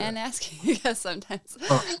doing and asking, I guess, sometimes.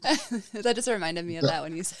 That just reminded me of that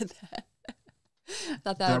when you said that.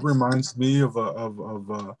 That reminds me of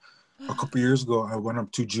a couple years ago. I went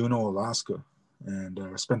up to Juneau, Alaska, and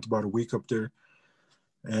spent about a week up there,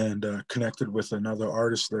 and connected with another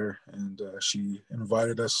artist there, and she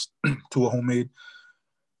invited us to a homemade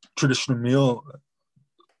traditional meal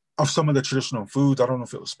of some of the traditional foods. I don't know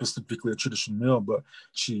if it was specifically a traditional meal, but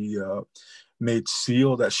she made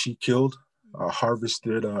seal that she killed,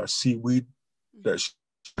 harvested seaweed that she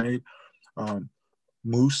made,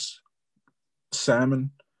 moose,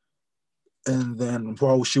 salmon, and then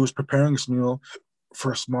while she was preparing this meal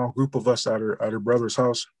for a small group of us at her brother's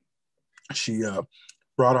house, she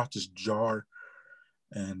brought out this jar,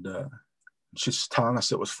 and she's telling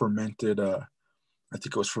us it was fermented. I think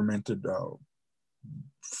it was fermented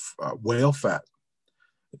whale fat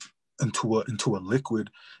into a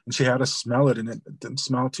liquid, and she had us smell it, and it didn't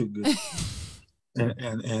smell too good.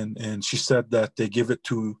 and she said that they give it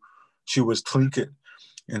to. She was Tlingit,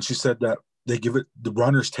 and she said that they give it. The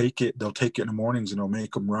runners take it. They'll take it in the mornings, and it'll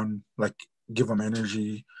make them run, like give them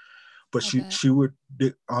energy. But she would,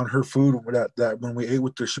 on her food that when we ate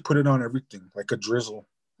with her, she put it on everything like a drizzle.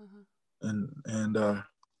 And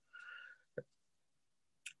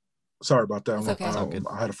sorry about that. Okay.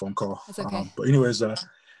 I had a phone call. It's okay. But anyways,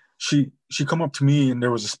 she come up to me, and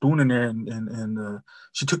there was a spoon in there, and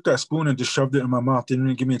she took that spoon and just shoved it in my mouth. Didn't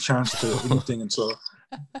even give me a chance to anything. And so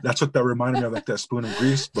that's what that reminded me of, like that spoon of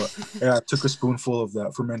grease. But yeah, I took a spoonful of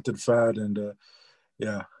that fermented fat, and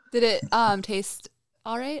yeah. Did it taste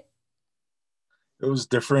all right? It was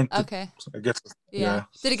different. Okay. I guess. Yeah.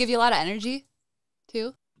 Did it give you a lot of energy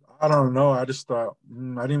too? I don't know. I just thought I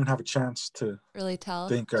didn't even have a chance to really tell.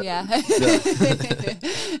 Think. Yeah.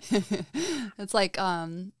 It's like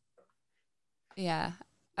yeah.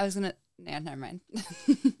 I was gonna. Yeah, never mind.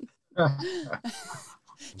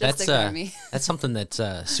 That's something that's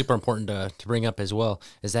super important to bring up as well.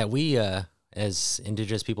 Is that we as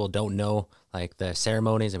Indigenous people don't know like the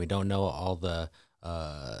ceremonies, and we don't know all the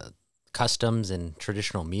customs and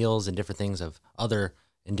traditional meals and different things of other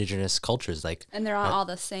Indigenous cultures, like, and they're not all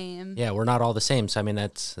the same. Yeah, we're not all the same. So I mean,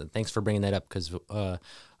 thanks for bringing that up, because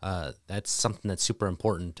that's something that's super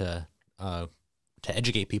important to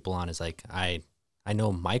educate people on. Is like I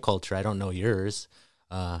know my culture, I don't know yours.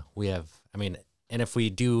 We have, I mean, and if we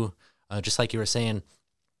do, just like you were saying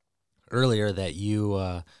earlier, that you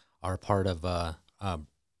are part of the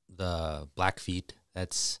Blackfeet.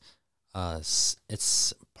 That's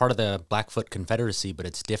it's part of the Blackfoot Confederacy, but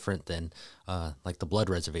it's different than like the Blood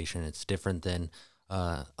Reservation. It's different than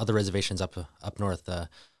other reservations up north,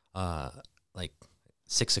 like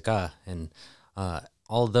Siksika and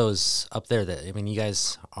all of those up there. That, I mean, you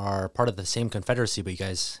guys are part of the same confederacy, but you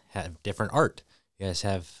guys have different art. You guys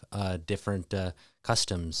have different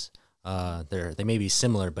customs. They may be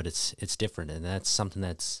similar, but it's different, and that's something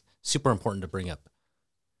that's super important to bring up.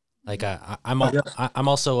 Like I'm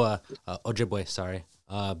also a Ojibwe, sorry,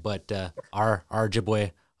 but our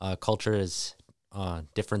Ojibwe culture is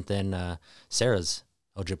different than Sarah's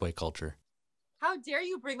Ojibwe culture. How dare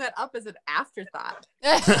you bring that up as an afterthought?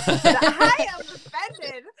 I am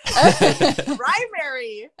offended.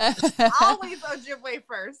 Primary, always Ojibwe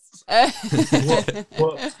first.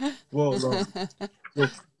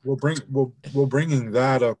 We're bringing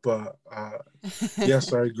that up.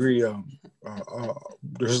 Yes, I agree.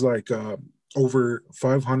 There's like over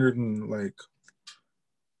 500 and like,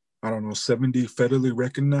 I don't know, 70 federally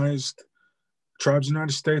recognized tribes in the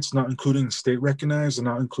United States, not including state recognized and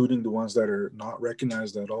not including the ones that are not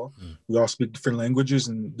recognized at all. We all speak different languages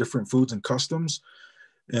and different foods and customs,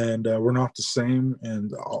 and we're not the same.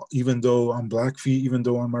 And even though I'm Blackfeet, even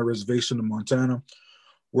though on my reservation in Montana,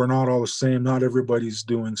 we're not all the same. Not everybody's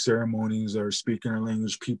doing ceremonies or speaking our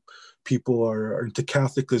language. People are into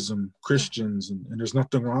Catholicism, Christians, and there's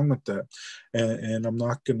nothing wrong with that. And I'm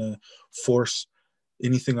not gonna force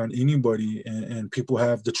anything on anybody. And people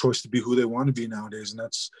have the choice to be who they want to be nowadays. And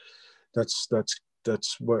that's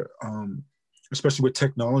what, especially with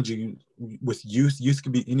technology, with youth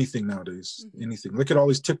can be anything nowadays. Anything. Look at all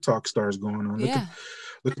these TikTok stars going on. Yeah.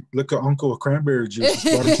 Look at Uncle with cranberry juice.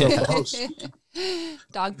 Bought himself a house.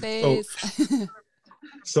 Dog face.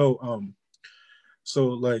 So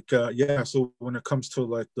when it comes to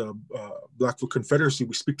like the Blackfoot Confederacy,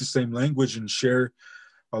 we speak the same language and share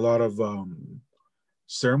a lot of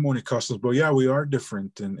ceremony customs. But yeah, we are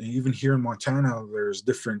different. And even here in Montana, there's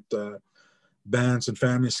different bands and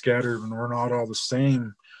families scattered, and we're not all the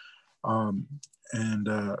same. In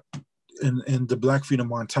the Blackfeet in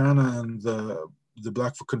Montana and the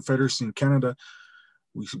Blackfoot Confederacy in Canada,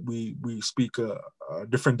 we speak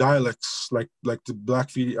different dialects. Like the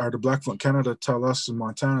Blackfeet or the Blackfoot in Canada tell us in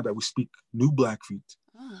Montana that we speak New Blackfeet,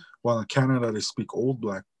 while in Canada they speak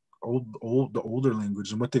the older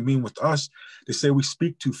language. And what they mean with us, they say we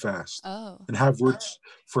speak too fast and have words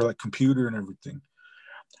for like computer and everything.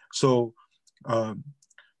 So,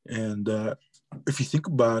 if you think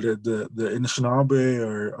about it, the Anishinaabe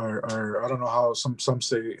or I don't know how some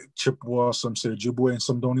say Chippewa, some say Ojibwe, and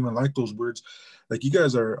some don't even like those words. Like, you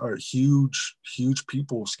guys are huge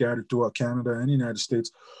people scattered throughout Canada and the United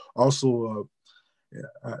States. Also,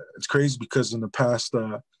 it's crazy because in the past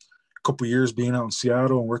couple of years being out in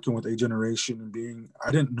Seattle and working with A Generation and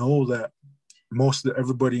I didn't know that most of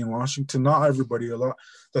everybody in Washington, not everybody, a lot,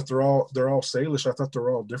 that they're all Salish. I thought they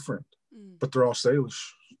were all different, but they're all Salish.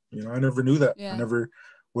 You know, I never knew that. Yeah. I never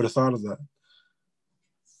would have thought of that.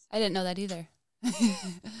 I didn't know that either.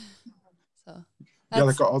 So yeah,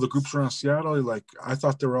 like all the groups around Seattle, like I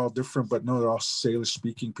thought they were all different, but no, they're all Salish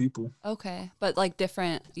speaking people. Okay, but like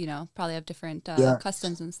different, probably have different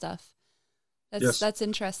customs and stuff. That's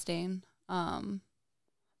interesting. But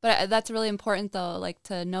that's really important though, like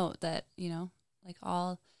to note that like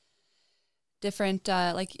all different,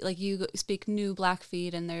 like you speak New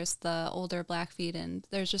Blackfeet and there's the older Blackfeet, and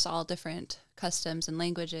there's just all different customs and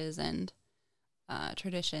languages and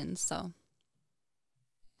traditions. So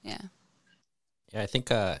yeah. Yeah, I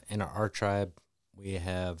think in our tribe we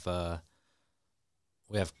have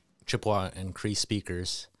Chippewa and Cree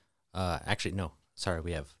speakers. Actually, no, sorry,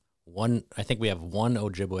 we have one. I think we have one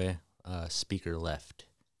Ojibwe speaker left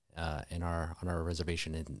on our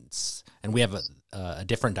reservation, and we have a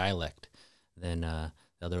different dialect than the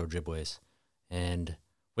other Ojibways, and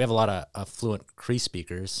we have a lot of fluent Cree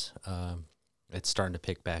speakers. It's starting to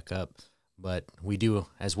pick back up, but we do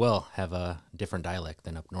as well have a different dialect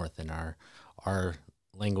than up north, and our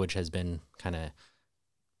language has been kind of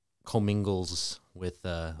commingles with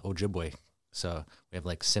Ojibwe, so we have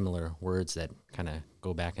like similar words that kind of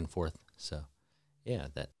go back and forth. So yeah,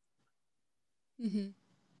 that. Mm-hmm.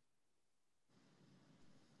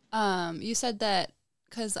 You said that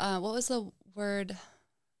because what was the word?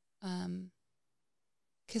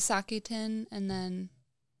 Kisakitan and then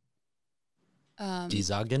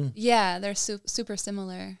Dizagin? Yeah, they're super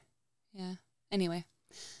similar. Yeah. Anyway,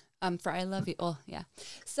 for I love you. Oh, yeah.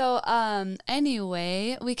 So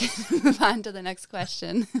anyway, we can move on to the next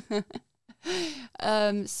question.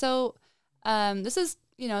 This is,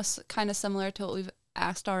 kind of similar to what we've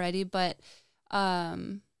asked already, but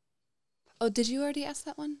did you already ask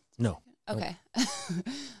that one? No. Okay.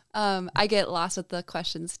 I get lost with the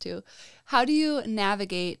questions too. How do you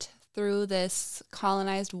navigate through this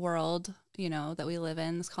colonized world, that we live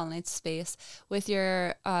in, this colonized space, with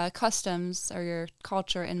your customs or your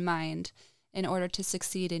culture in mind in order to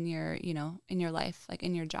succeed in your, in your life, like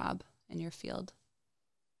in your job, in your field,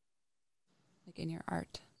 like in your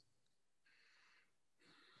art?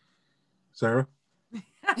 Sarah?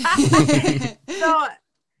 So,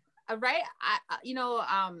 right,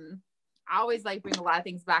 I always bring a lot of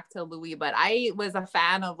things back to Louis, but I was a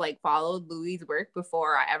fan of followed Louis's work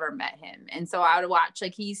before I ever met him. And so I would watch,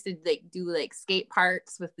 he used to do skate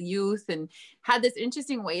parks with the youth and had this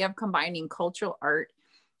interesting way of combining cultural art,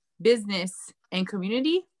 business, and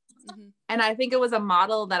community. Mm-hmm. And I think it was a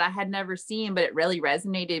model that I had never seen, but it really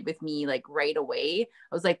resonated with me right away.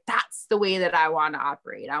 I was like, that's the way that I want to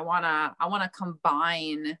operate. I want to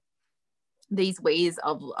combine these ways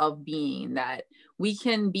of being, that we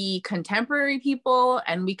can be contemporary people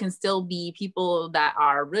and we can still be people that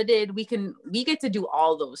are rooted. We get to do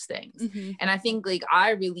all those things. Mm-hmm. And I think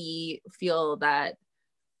I really feel that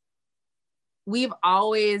we've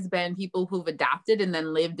always been people who've adapted and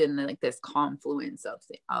then lived in this confluence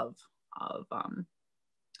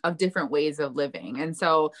different ways of living. And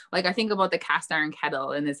so like I think about the cast iron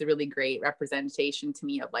kettle, and it's a really great representation to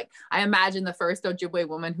me of like, I imagine the first Ojibwe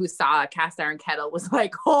woman who saw a cast iron kettle was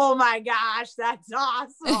like, oh my gosh, that's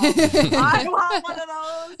awesome. I want one of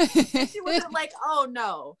those. And she wasn't like, oh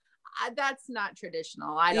no, that's not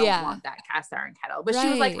traditional. I don't want that cast iron kettle. But she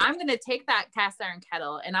was like, I'm going to take that cast iron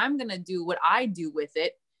kettle and I'm going to do what I do with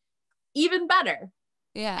it even better.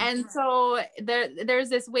 Yeah. And so there's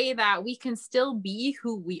this way that we can still be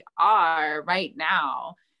who we are right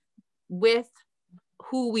now with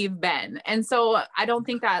who we've been. And so I don't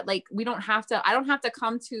think that like I don't have to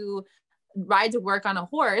come to ride to work on a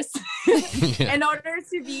horse in order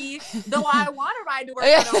to be, though I want to ride to work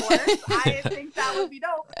on a horse, I think that would be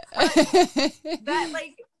dope. But that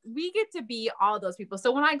like we get to be all those people.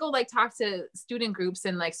 So when I go like talk to student groups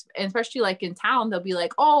and like, and especially like in town, they'll be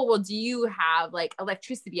like, oh, well, do you have like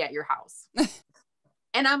electricity at your house?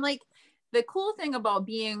 And I'm like, the cool thing about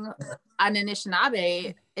being an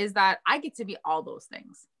Anishinaabe is that I get to be all those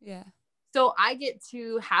things. Yeah. So I get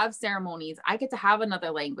to have ceremonies. I get to have another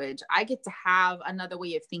language. I get to have another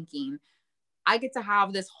way of thinking. I get to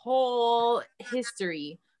have this whole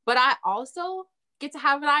history, but I also get to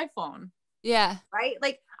have an iPhone. Yeah. Right.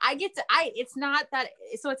 Like it's not that.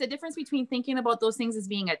 So it's a difference between thinking about those things as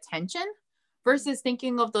being attention versus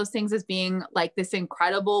thinking of those things as being like this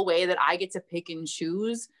incredible way that I get to pick and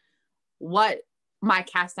choose what my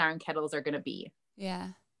cast iron kettles are going to be.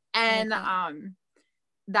 Yeah. And,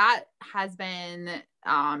 that has been,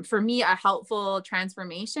 for me, a helpful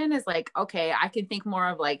transformation is like, okay, I can think more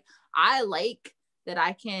of like, I like that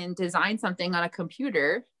I can design something on a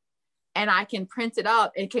computer and I can print it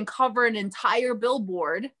up. It can cover an entire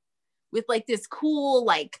billboard with like this cool,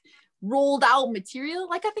 like rolled out material.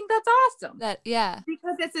 Like, I think that's awesome.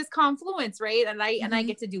 Because it's this confluence, right? And I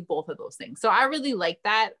get to do both of those things. So I really like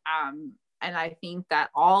that. And I think that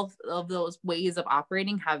all of those ways of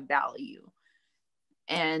operating have value.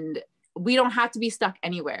 And we don't have to be stuck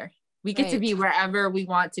anywhere. We get to be wherever we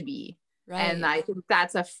want to be. Right. And I think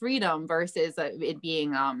that's a freedom versus it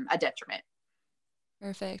being a detriment.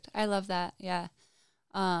 Perfect. I love that. Yeah.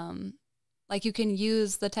 Like you can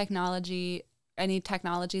use the technology, any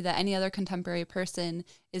technology that any other contemporary person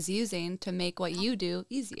is using to make what you do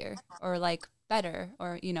easier or like better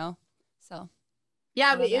or, so.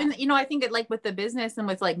 Yeah. But even, I think it like with the business and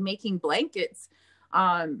with like making blankets,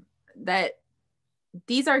 that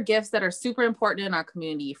these are gifts that are super important in our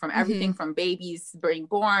community, from everything from babies being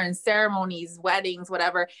born, ceremonies, weddings,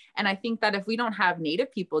 whatever. And I think that if we don't have Native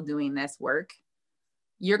people doing this work,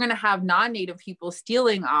 you're going to have non-Native people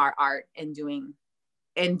stealing our art and doing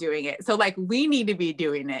it. So like we need to be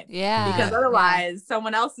doing it. Yeah. Because otherwise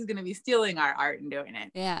someone else is going to be stealing our art and doing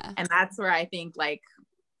it. Yeah. And that's where I think like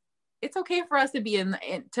it's okay for us to be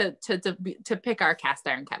to pick our cast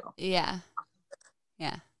iron kettle. Yeah.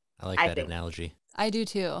 Yeah. I like that analogy. I do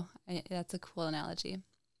too. That's a cool analogy.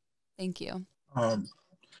 Thank you.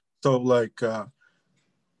 So like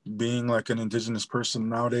being like an Indigenous person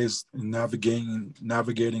nowadays, navigating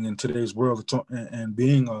in today's world, and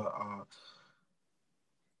being a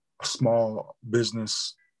small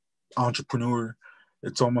business entrepreneur,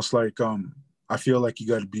 it's almost like I feel like you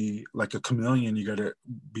got to be like a chameleon. You got to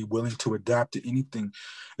be willing to adapt to anything,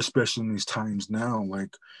 especially in these times now.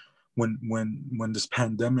 Like when this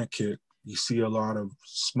pandemic hit, you see a lot of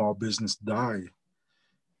small business die,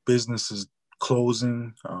 businesses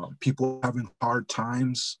closing, people having hard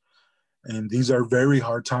times. And these are very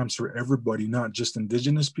hard times for everybody, not just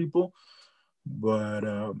Indigenous people, but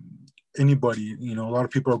anybody. A lot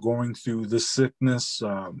of people are going through this sickness,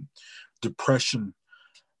 depression.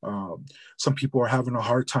 Some people are having a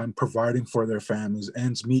hard time providing for their families.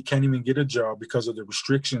 Ends meet, can't even get a job because of the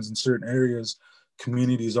restrictions in certain areas,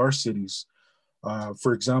 communities, or cities.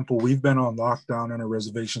 For example, we've been on lockdown on a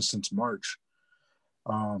reservation since March.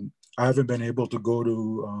 I haven't been able to go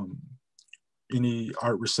to any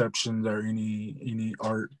art receptions or any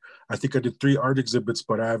art. I think I did 3 art exhibits,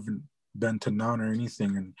 but I haven't been to none or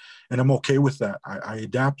anything. And I'm okay with that. I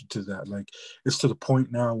adapted to that. Like it's to the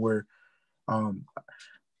point now where I'm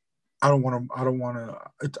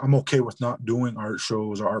okay with not doing art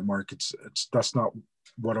shows or art markets. That's not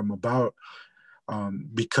what I'm about.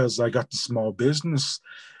 Because I got the small business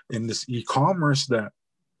in this e-commerce that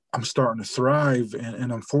I'm starting to thrive,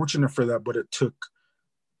 and I'm fortunate for that, but it took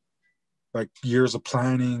like years of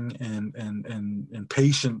planning and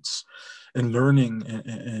patience and learning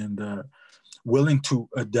and willing to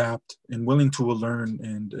adapt and willing to learn.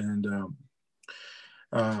 And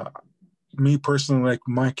me personally, like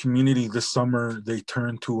my community this summer, they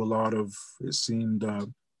turned to a lot of, it seemed,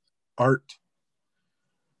 art.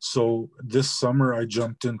 So this summer I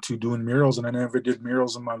jumped into doing murals, and I never did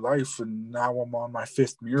murals in my life. And now I'm on my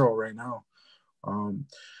 5th mural right now.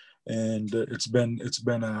 And it's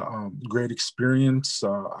been a great experience.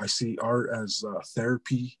 I see art as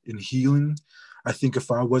therapy and healing. I think if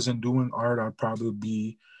I wasn't doing art, I'd probably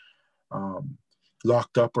be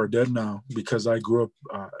locked up or dead now, because I grew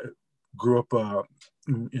up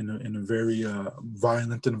in a very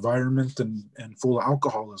violent environment and full of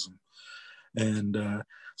alcoholism. And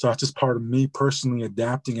so that's just part of me personally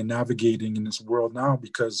adapting and navigating in this world now,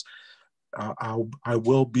 because I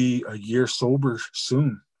will be a year sober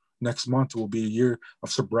soon. Next month will be a year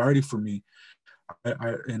of sobriety for me.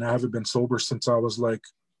 I haven't been sober since I was like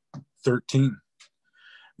 13.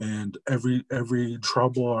 And every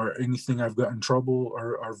trouble or anything I've got in trouble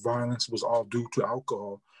or violence was all due to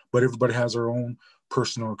alcohol. But everybody has their own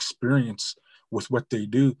personal experience with what they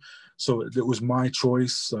do. So it was my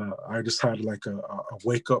choice. I just had like a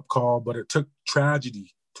wake up call, but it took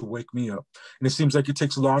tragedy to wake me up. And it seems like it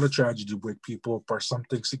takes a lot of tragedy to wake people up, or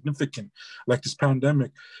something significant like this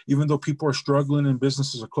pandemic. Even though people are struggling and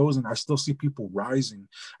businesses are closing, I still see people rising.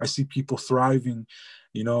 I see people thriving,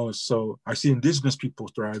 so I see Indigenous people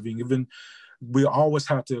thriving. Even we always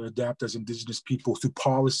have to adapt as Indigenous people through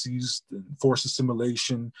policies and forced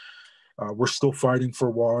assimilation. We're still fighting for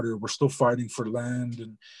water. We're still fighting for land,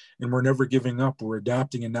 and we're never giving up. We're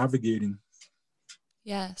adapting and navigating.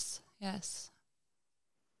 Yes.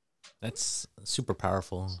 That's super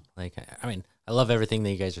powerful. Like, I mean, I love everything that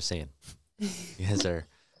you guys are saying. You guys are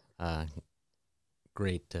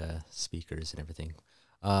great speakers and everything.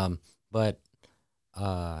 But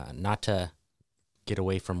not to get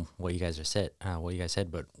away from what you guys said,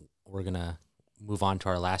 but we're gonna move on to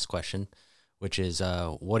our last question, which is,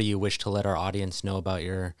 what do you wish to let our audience know about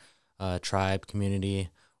your tribe, community,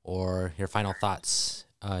 or your final thoughts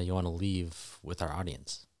you want to leave with our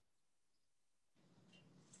audience?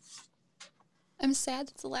 I'm sad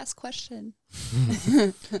it's the last question.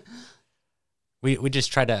 We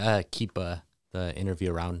just try to keep the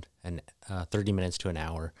interview around 30 minutes to an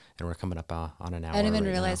hour, and we're coming up on an hour. I didn't even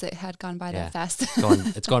realize it had gone by that fast.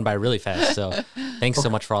 It's going by really fast. So thanks so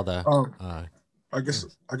much for all the. I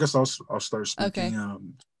guess I'll start speaking. Okay.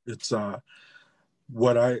 It's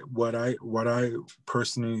what I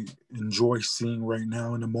personally enjoy seeing right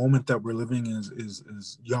now in the moment that we're living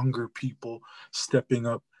is younger people stepping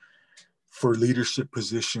up for leadership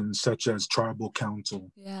positions, such as tribal council,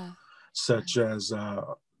 such as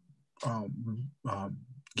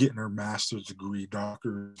getting her master's degree,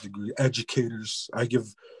 doctorate degree, educators. I give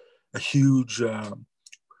a huge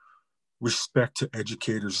respect to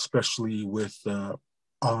educators, especially with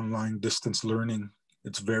online distance learning.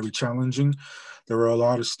 It's very challenging. There are a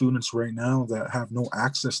lot of students right now that have no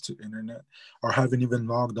access to internet or haven't even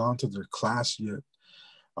logged on to their class yet.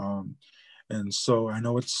 And so I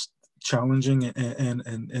know it's challenging,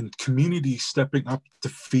 and community stepping up to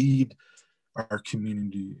feed our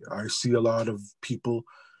community. I see a lot of people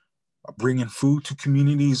bringing food to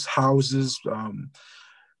communities, houses.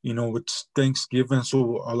 It's Thanksgiving,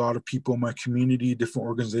 so a lot of people in my community, different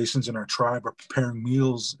organizations in our tribe, are preparing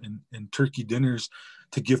meals and turkey dinners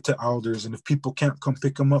to give to elders. And if people can't come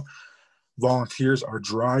pick them up, volunteers are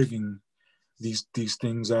driving these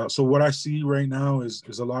things out. So what I see right now is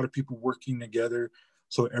a lot of people working together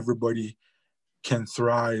so everybody can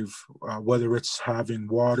thrive, whether it's having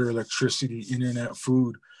water, electricity, internet,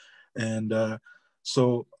 food. And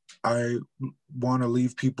so I want to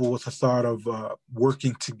leave people with a thought of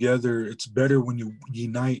working together. It's better when you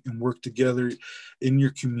unite and work together in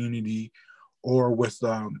your community or with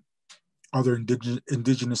other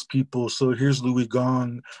indigenous people. So here's Louis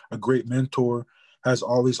Gong, a great mentor, has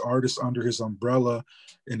all these artists under his umbrella,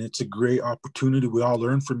 and it's a great opportunity. We all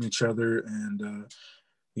learn from each other. And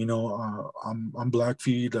I'm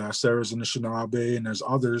Blackfeet, Sarah's Anishinaabe, and there's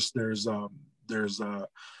others. There's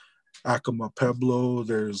Acoma Pueblo,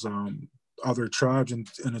 there's other tribes,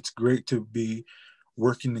 and it's great to be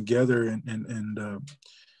working together. And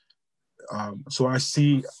so I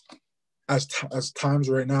see as times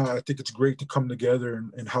right now, I think it's great to come together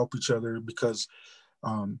and help each other, because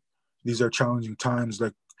these are challenging times.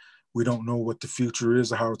 Like, we don't know what the future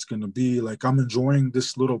is or how it's going to be. Like, I'm enjoying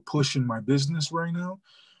this little push in my business right now,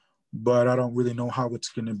 but I don't really know how it's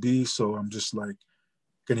going to be. So I'm just like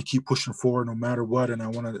going to keep pushing forward no matter what. And I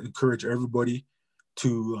want to encourage everybody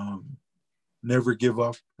to never give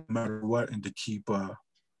up no matter what, and to keep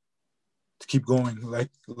going,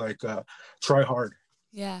 try hard.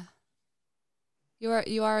 Yeah.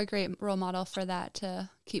 You are a great role model for that, to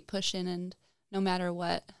keep pushing and no matter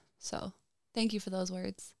what. So thank you for those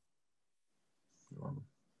words. You're welcome.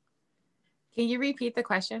 Can you repeat the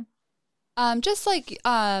question? Just like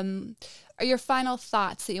are your final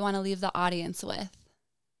thoughts that you want to leave the audience with?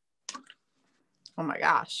 Oh my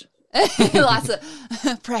gosh. Lots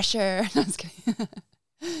of pressure. No, I'm just kidding.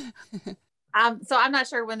 So I'm not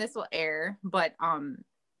sure when this will air, but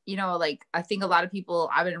you know, like I think a lot of people,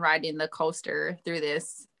 I've been riding the coaster through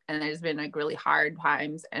this, and there's been like really hard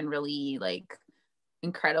times and really like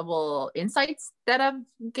incredible insights that I've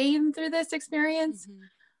gained through this experience. Mm-hmm.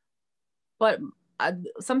 But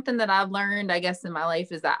something that I've learned, I guess, in my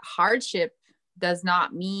life is that hardship does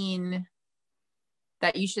not mean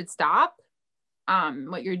that you should stop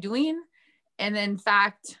what you're doing. And in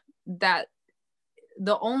fact, that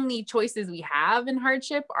the only choices we have in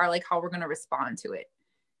hardship are like how we're going to respond to it.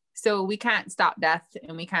 So we can't stop death,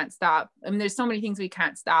 and we can't stop. I mean, there's so many things we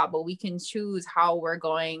can't stop, but we can choose how we're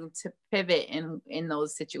going to pivot in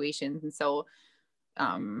those situations. And so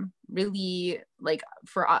really like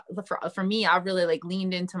for me, I really like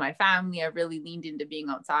leaned into my family. I really leaned into being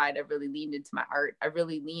outside. I really leaned into my art. I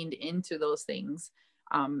really leaned into those things.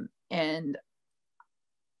 And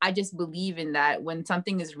I just believe in that when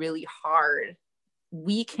something is really hard,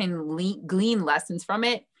 we can glean lessons from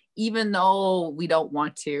it, even though we don't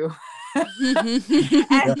want to. and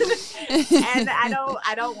I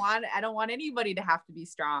don't want anybody to have to be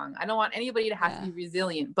strong. I don't want anybody to have to be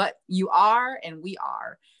resilient, but you are, and we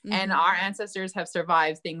are. Mm-hmm. And our ancestors have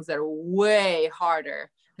survived things that are way harder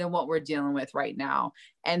than what we're dealing with right now.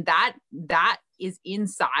 And that is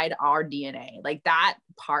inside our DNA. Like that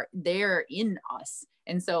part, they're in us.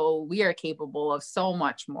 And so we are capable of so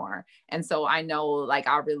much more. And so I know, like,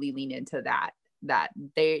 I'll really lean into that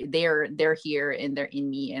they're here and they're in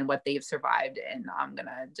me and what they've survived. And I'm going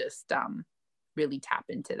to just really tap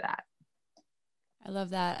into that. I love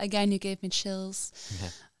that. Again, you gave me chills. Yeah.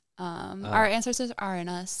 Our ancestors are in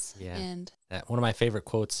us. Yeah. And one of my favorite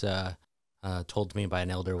quotes told to me by an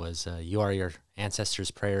elder was, "You are your ancestors'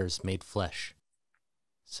 prayers made flesh."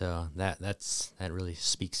 So that really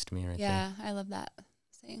speaks to me right there. Yeah, I love that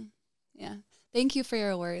saying. Yeah. Thank you for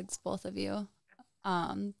your words, both of you.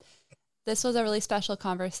 This was a really special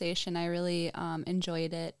conversation. I really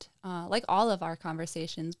enjoyed it, like all of our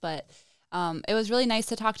conversations, but it was really nice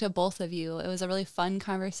to talk to both of you. It was a really fun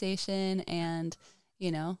conversation and,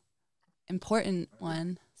 important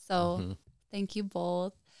one. So thank you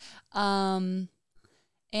both. And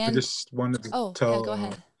I just wanted to tell. Yeah, go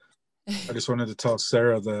ahead. I just wanted to tell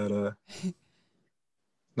Sarah that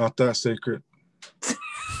not that sacred.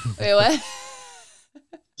 Wait, what?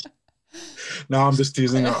 No, I'm just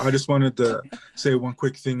teasing. I just wanted to say one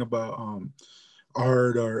quick thing about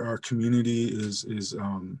art. Our community is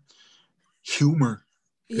humor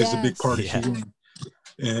is a big part of healing,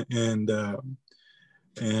 and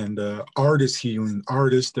art is healing.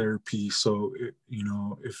 Art is therapy. So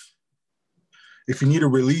if you need a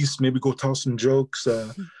release, maybe go tell some jokes.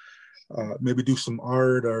 Maybe do some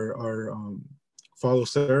art or follow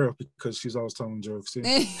Sarah because she's always telling jokes.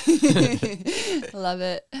 Yeah. Love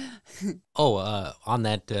it. On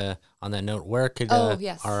that note, where could our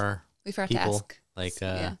we forgot people to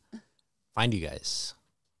ask. find you guys?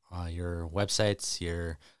 Your websites,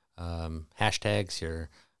 your hashtags, your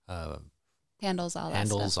handles,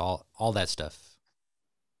 all that stuff.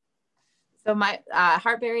 So my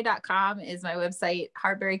heartberry.com is my website.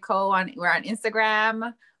 Heartberry Co. We're on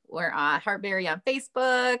Instagram. We're on Heartberry on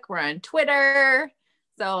Facebook. We're on Twitter.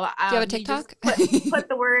 So do you have a TikTok? Put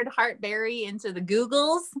the word Heartberry into the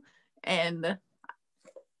Googles, and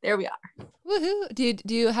there we are. Woohoo!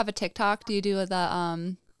 Do you have a TikTok? Do you do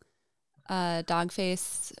the dog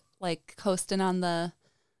face, like coasting on the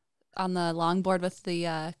longboard with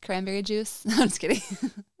the cranberry juice? I'm just kidding.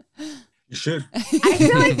 You should. I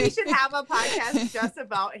feel like we should have a podcast just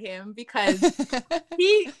about him because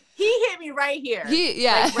he hit me right here.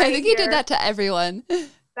 I think he did that to everyone.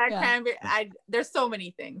 That cranberry. There's so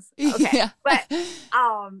many things. Okay, but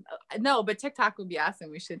but TikTok would be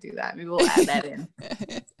awesome. We should do that. Maybe we'll add that in.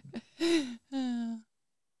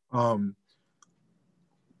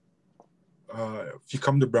 If you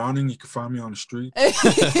come to Browning, you can find me on the street.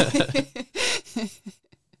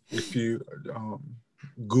 If you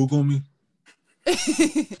Google me.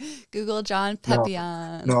 Google John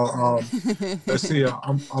Pepion. No, let's see.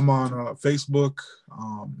 I'm on Facebook.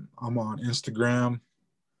 I'm on Instagram.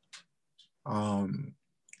 And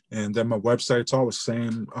then my website's all the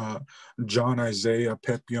same. John Isaiah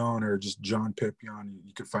Pepion, or just John Pepion.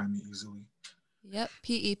 You can find me easily. Yep,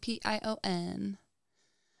 Pepion.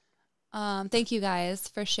 Thank you guys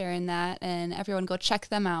for sharing that, and everyone go check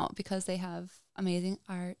them out because they have amazing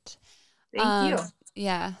art. Thank you.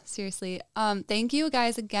 Yeah, seriously. Thank you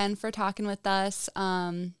guys again for talking with us.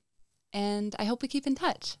 And I hope we keep in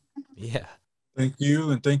touch. Yeah. Thank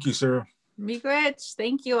you. And thank you, Sarah. Miigwech.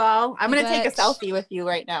 Thank you all. I'm going to take a Miigwech. selfie with you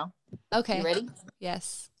right now. Okay. You ready?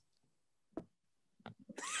 Yes.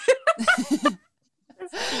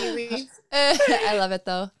 I love it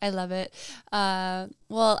though. I love it.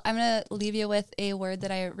 Well, I'm going to leave you with a word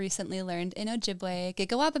that I recently learned in Ojibwe.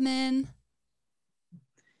 Gigawabamin.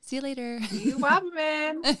 See you later.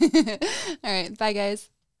 Gigawabamin. All right. Bye, guys.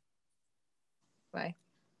 Bye.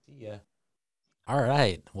 See ya. All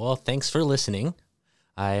right. Well, thanks for listening.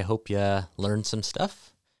 I hope you learned some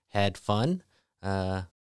stuff, had fun.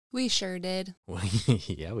 We sure did.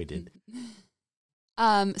 Yeah, we did.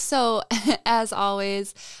 So as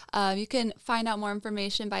always, you can find out more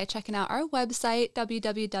information by checking out our website,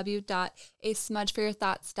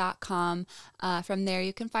 www.asmudgeforyourthoughts.com. From there,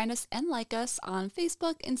 you can find us and like us on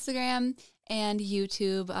Facebook, Instagram, and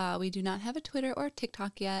YouTube. We do not have a Twitter or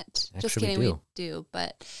TikTok yet. Actually, just kidding, we do,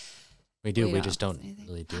 but we just don't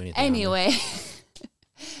really do anything. Anyway.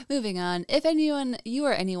 Moving on. If you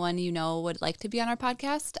or anyone you know would like to be on our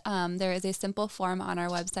podcast, there is a simple form on our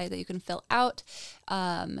website that you can fill out.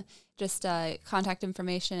 Just contact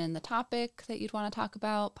information and the topic that you'd want to talk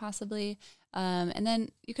about, possibly. And then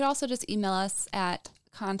you could also just email us at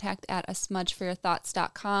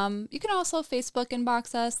contact@asmudgeforyourthoughts.com. You can also Facebook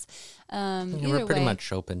inbox us. We're pretty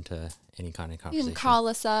much open to any kind of conversation. You can call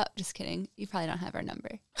us up. Just kidding. You probably don't have our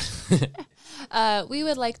number. We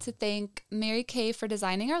would like to thank Mary Kay for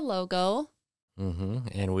designing our logo.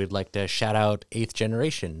 And we'd like to shout out 8th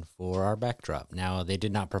Generation for our backdrop. Now, they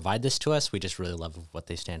did not provide this to us. We just really love what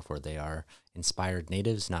they stand for. They are inspired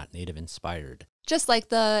natives, not native inspired. Just like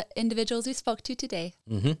the individuals we spoke to today.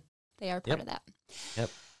 They are part of that. Yep.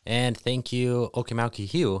 And thank you, Okimauki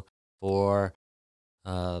Hugh, for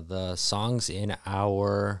the songs in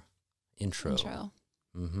our intro.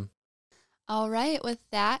 All right. With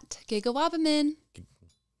that, Gigawabamin.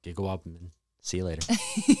 Gigawabamin. See you later.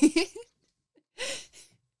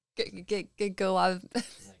 Gigawab. I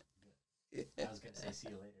was going to say see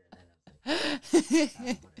you later. And then I was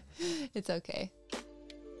like, It's okay.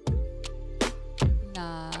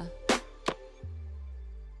 Nah.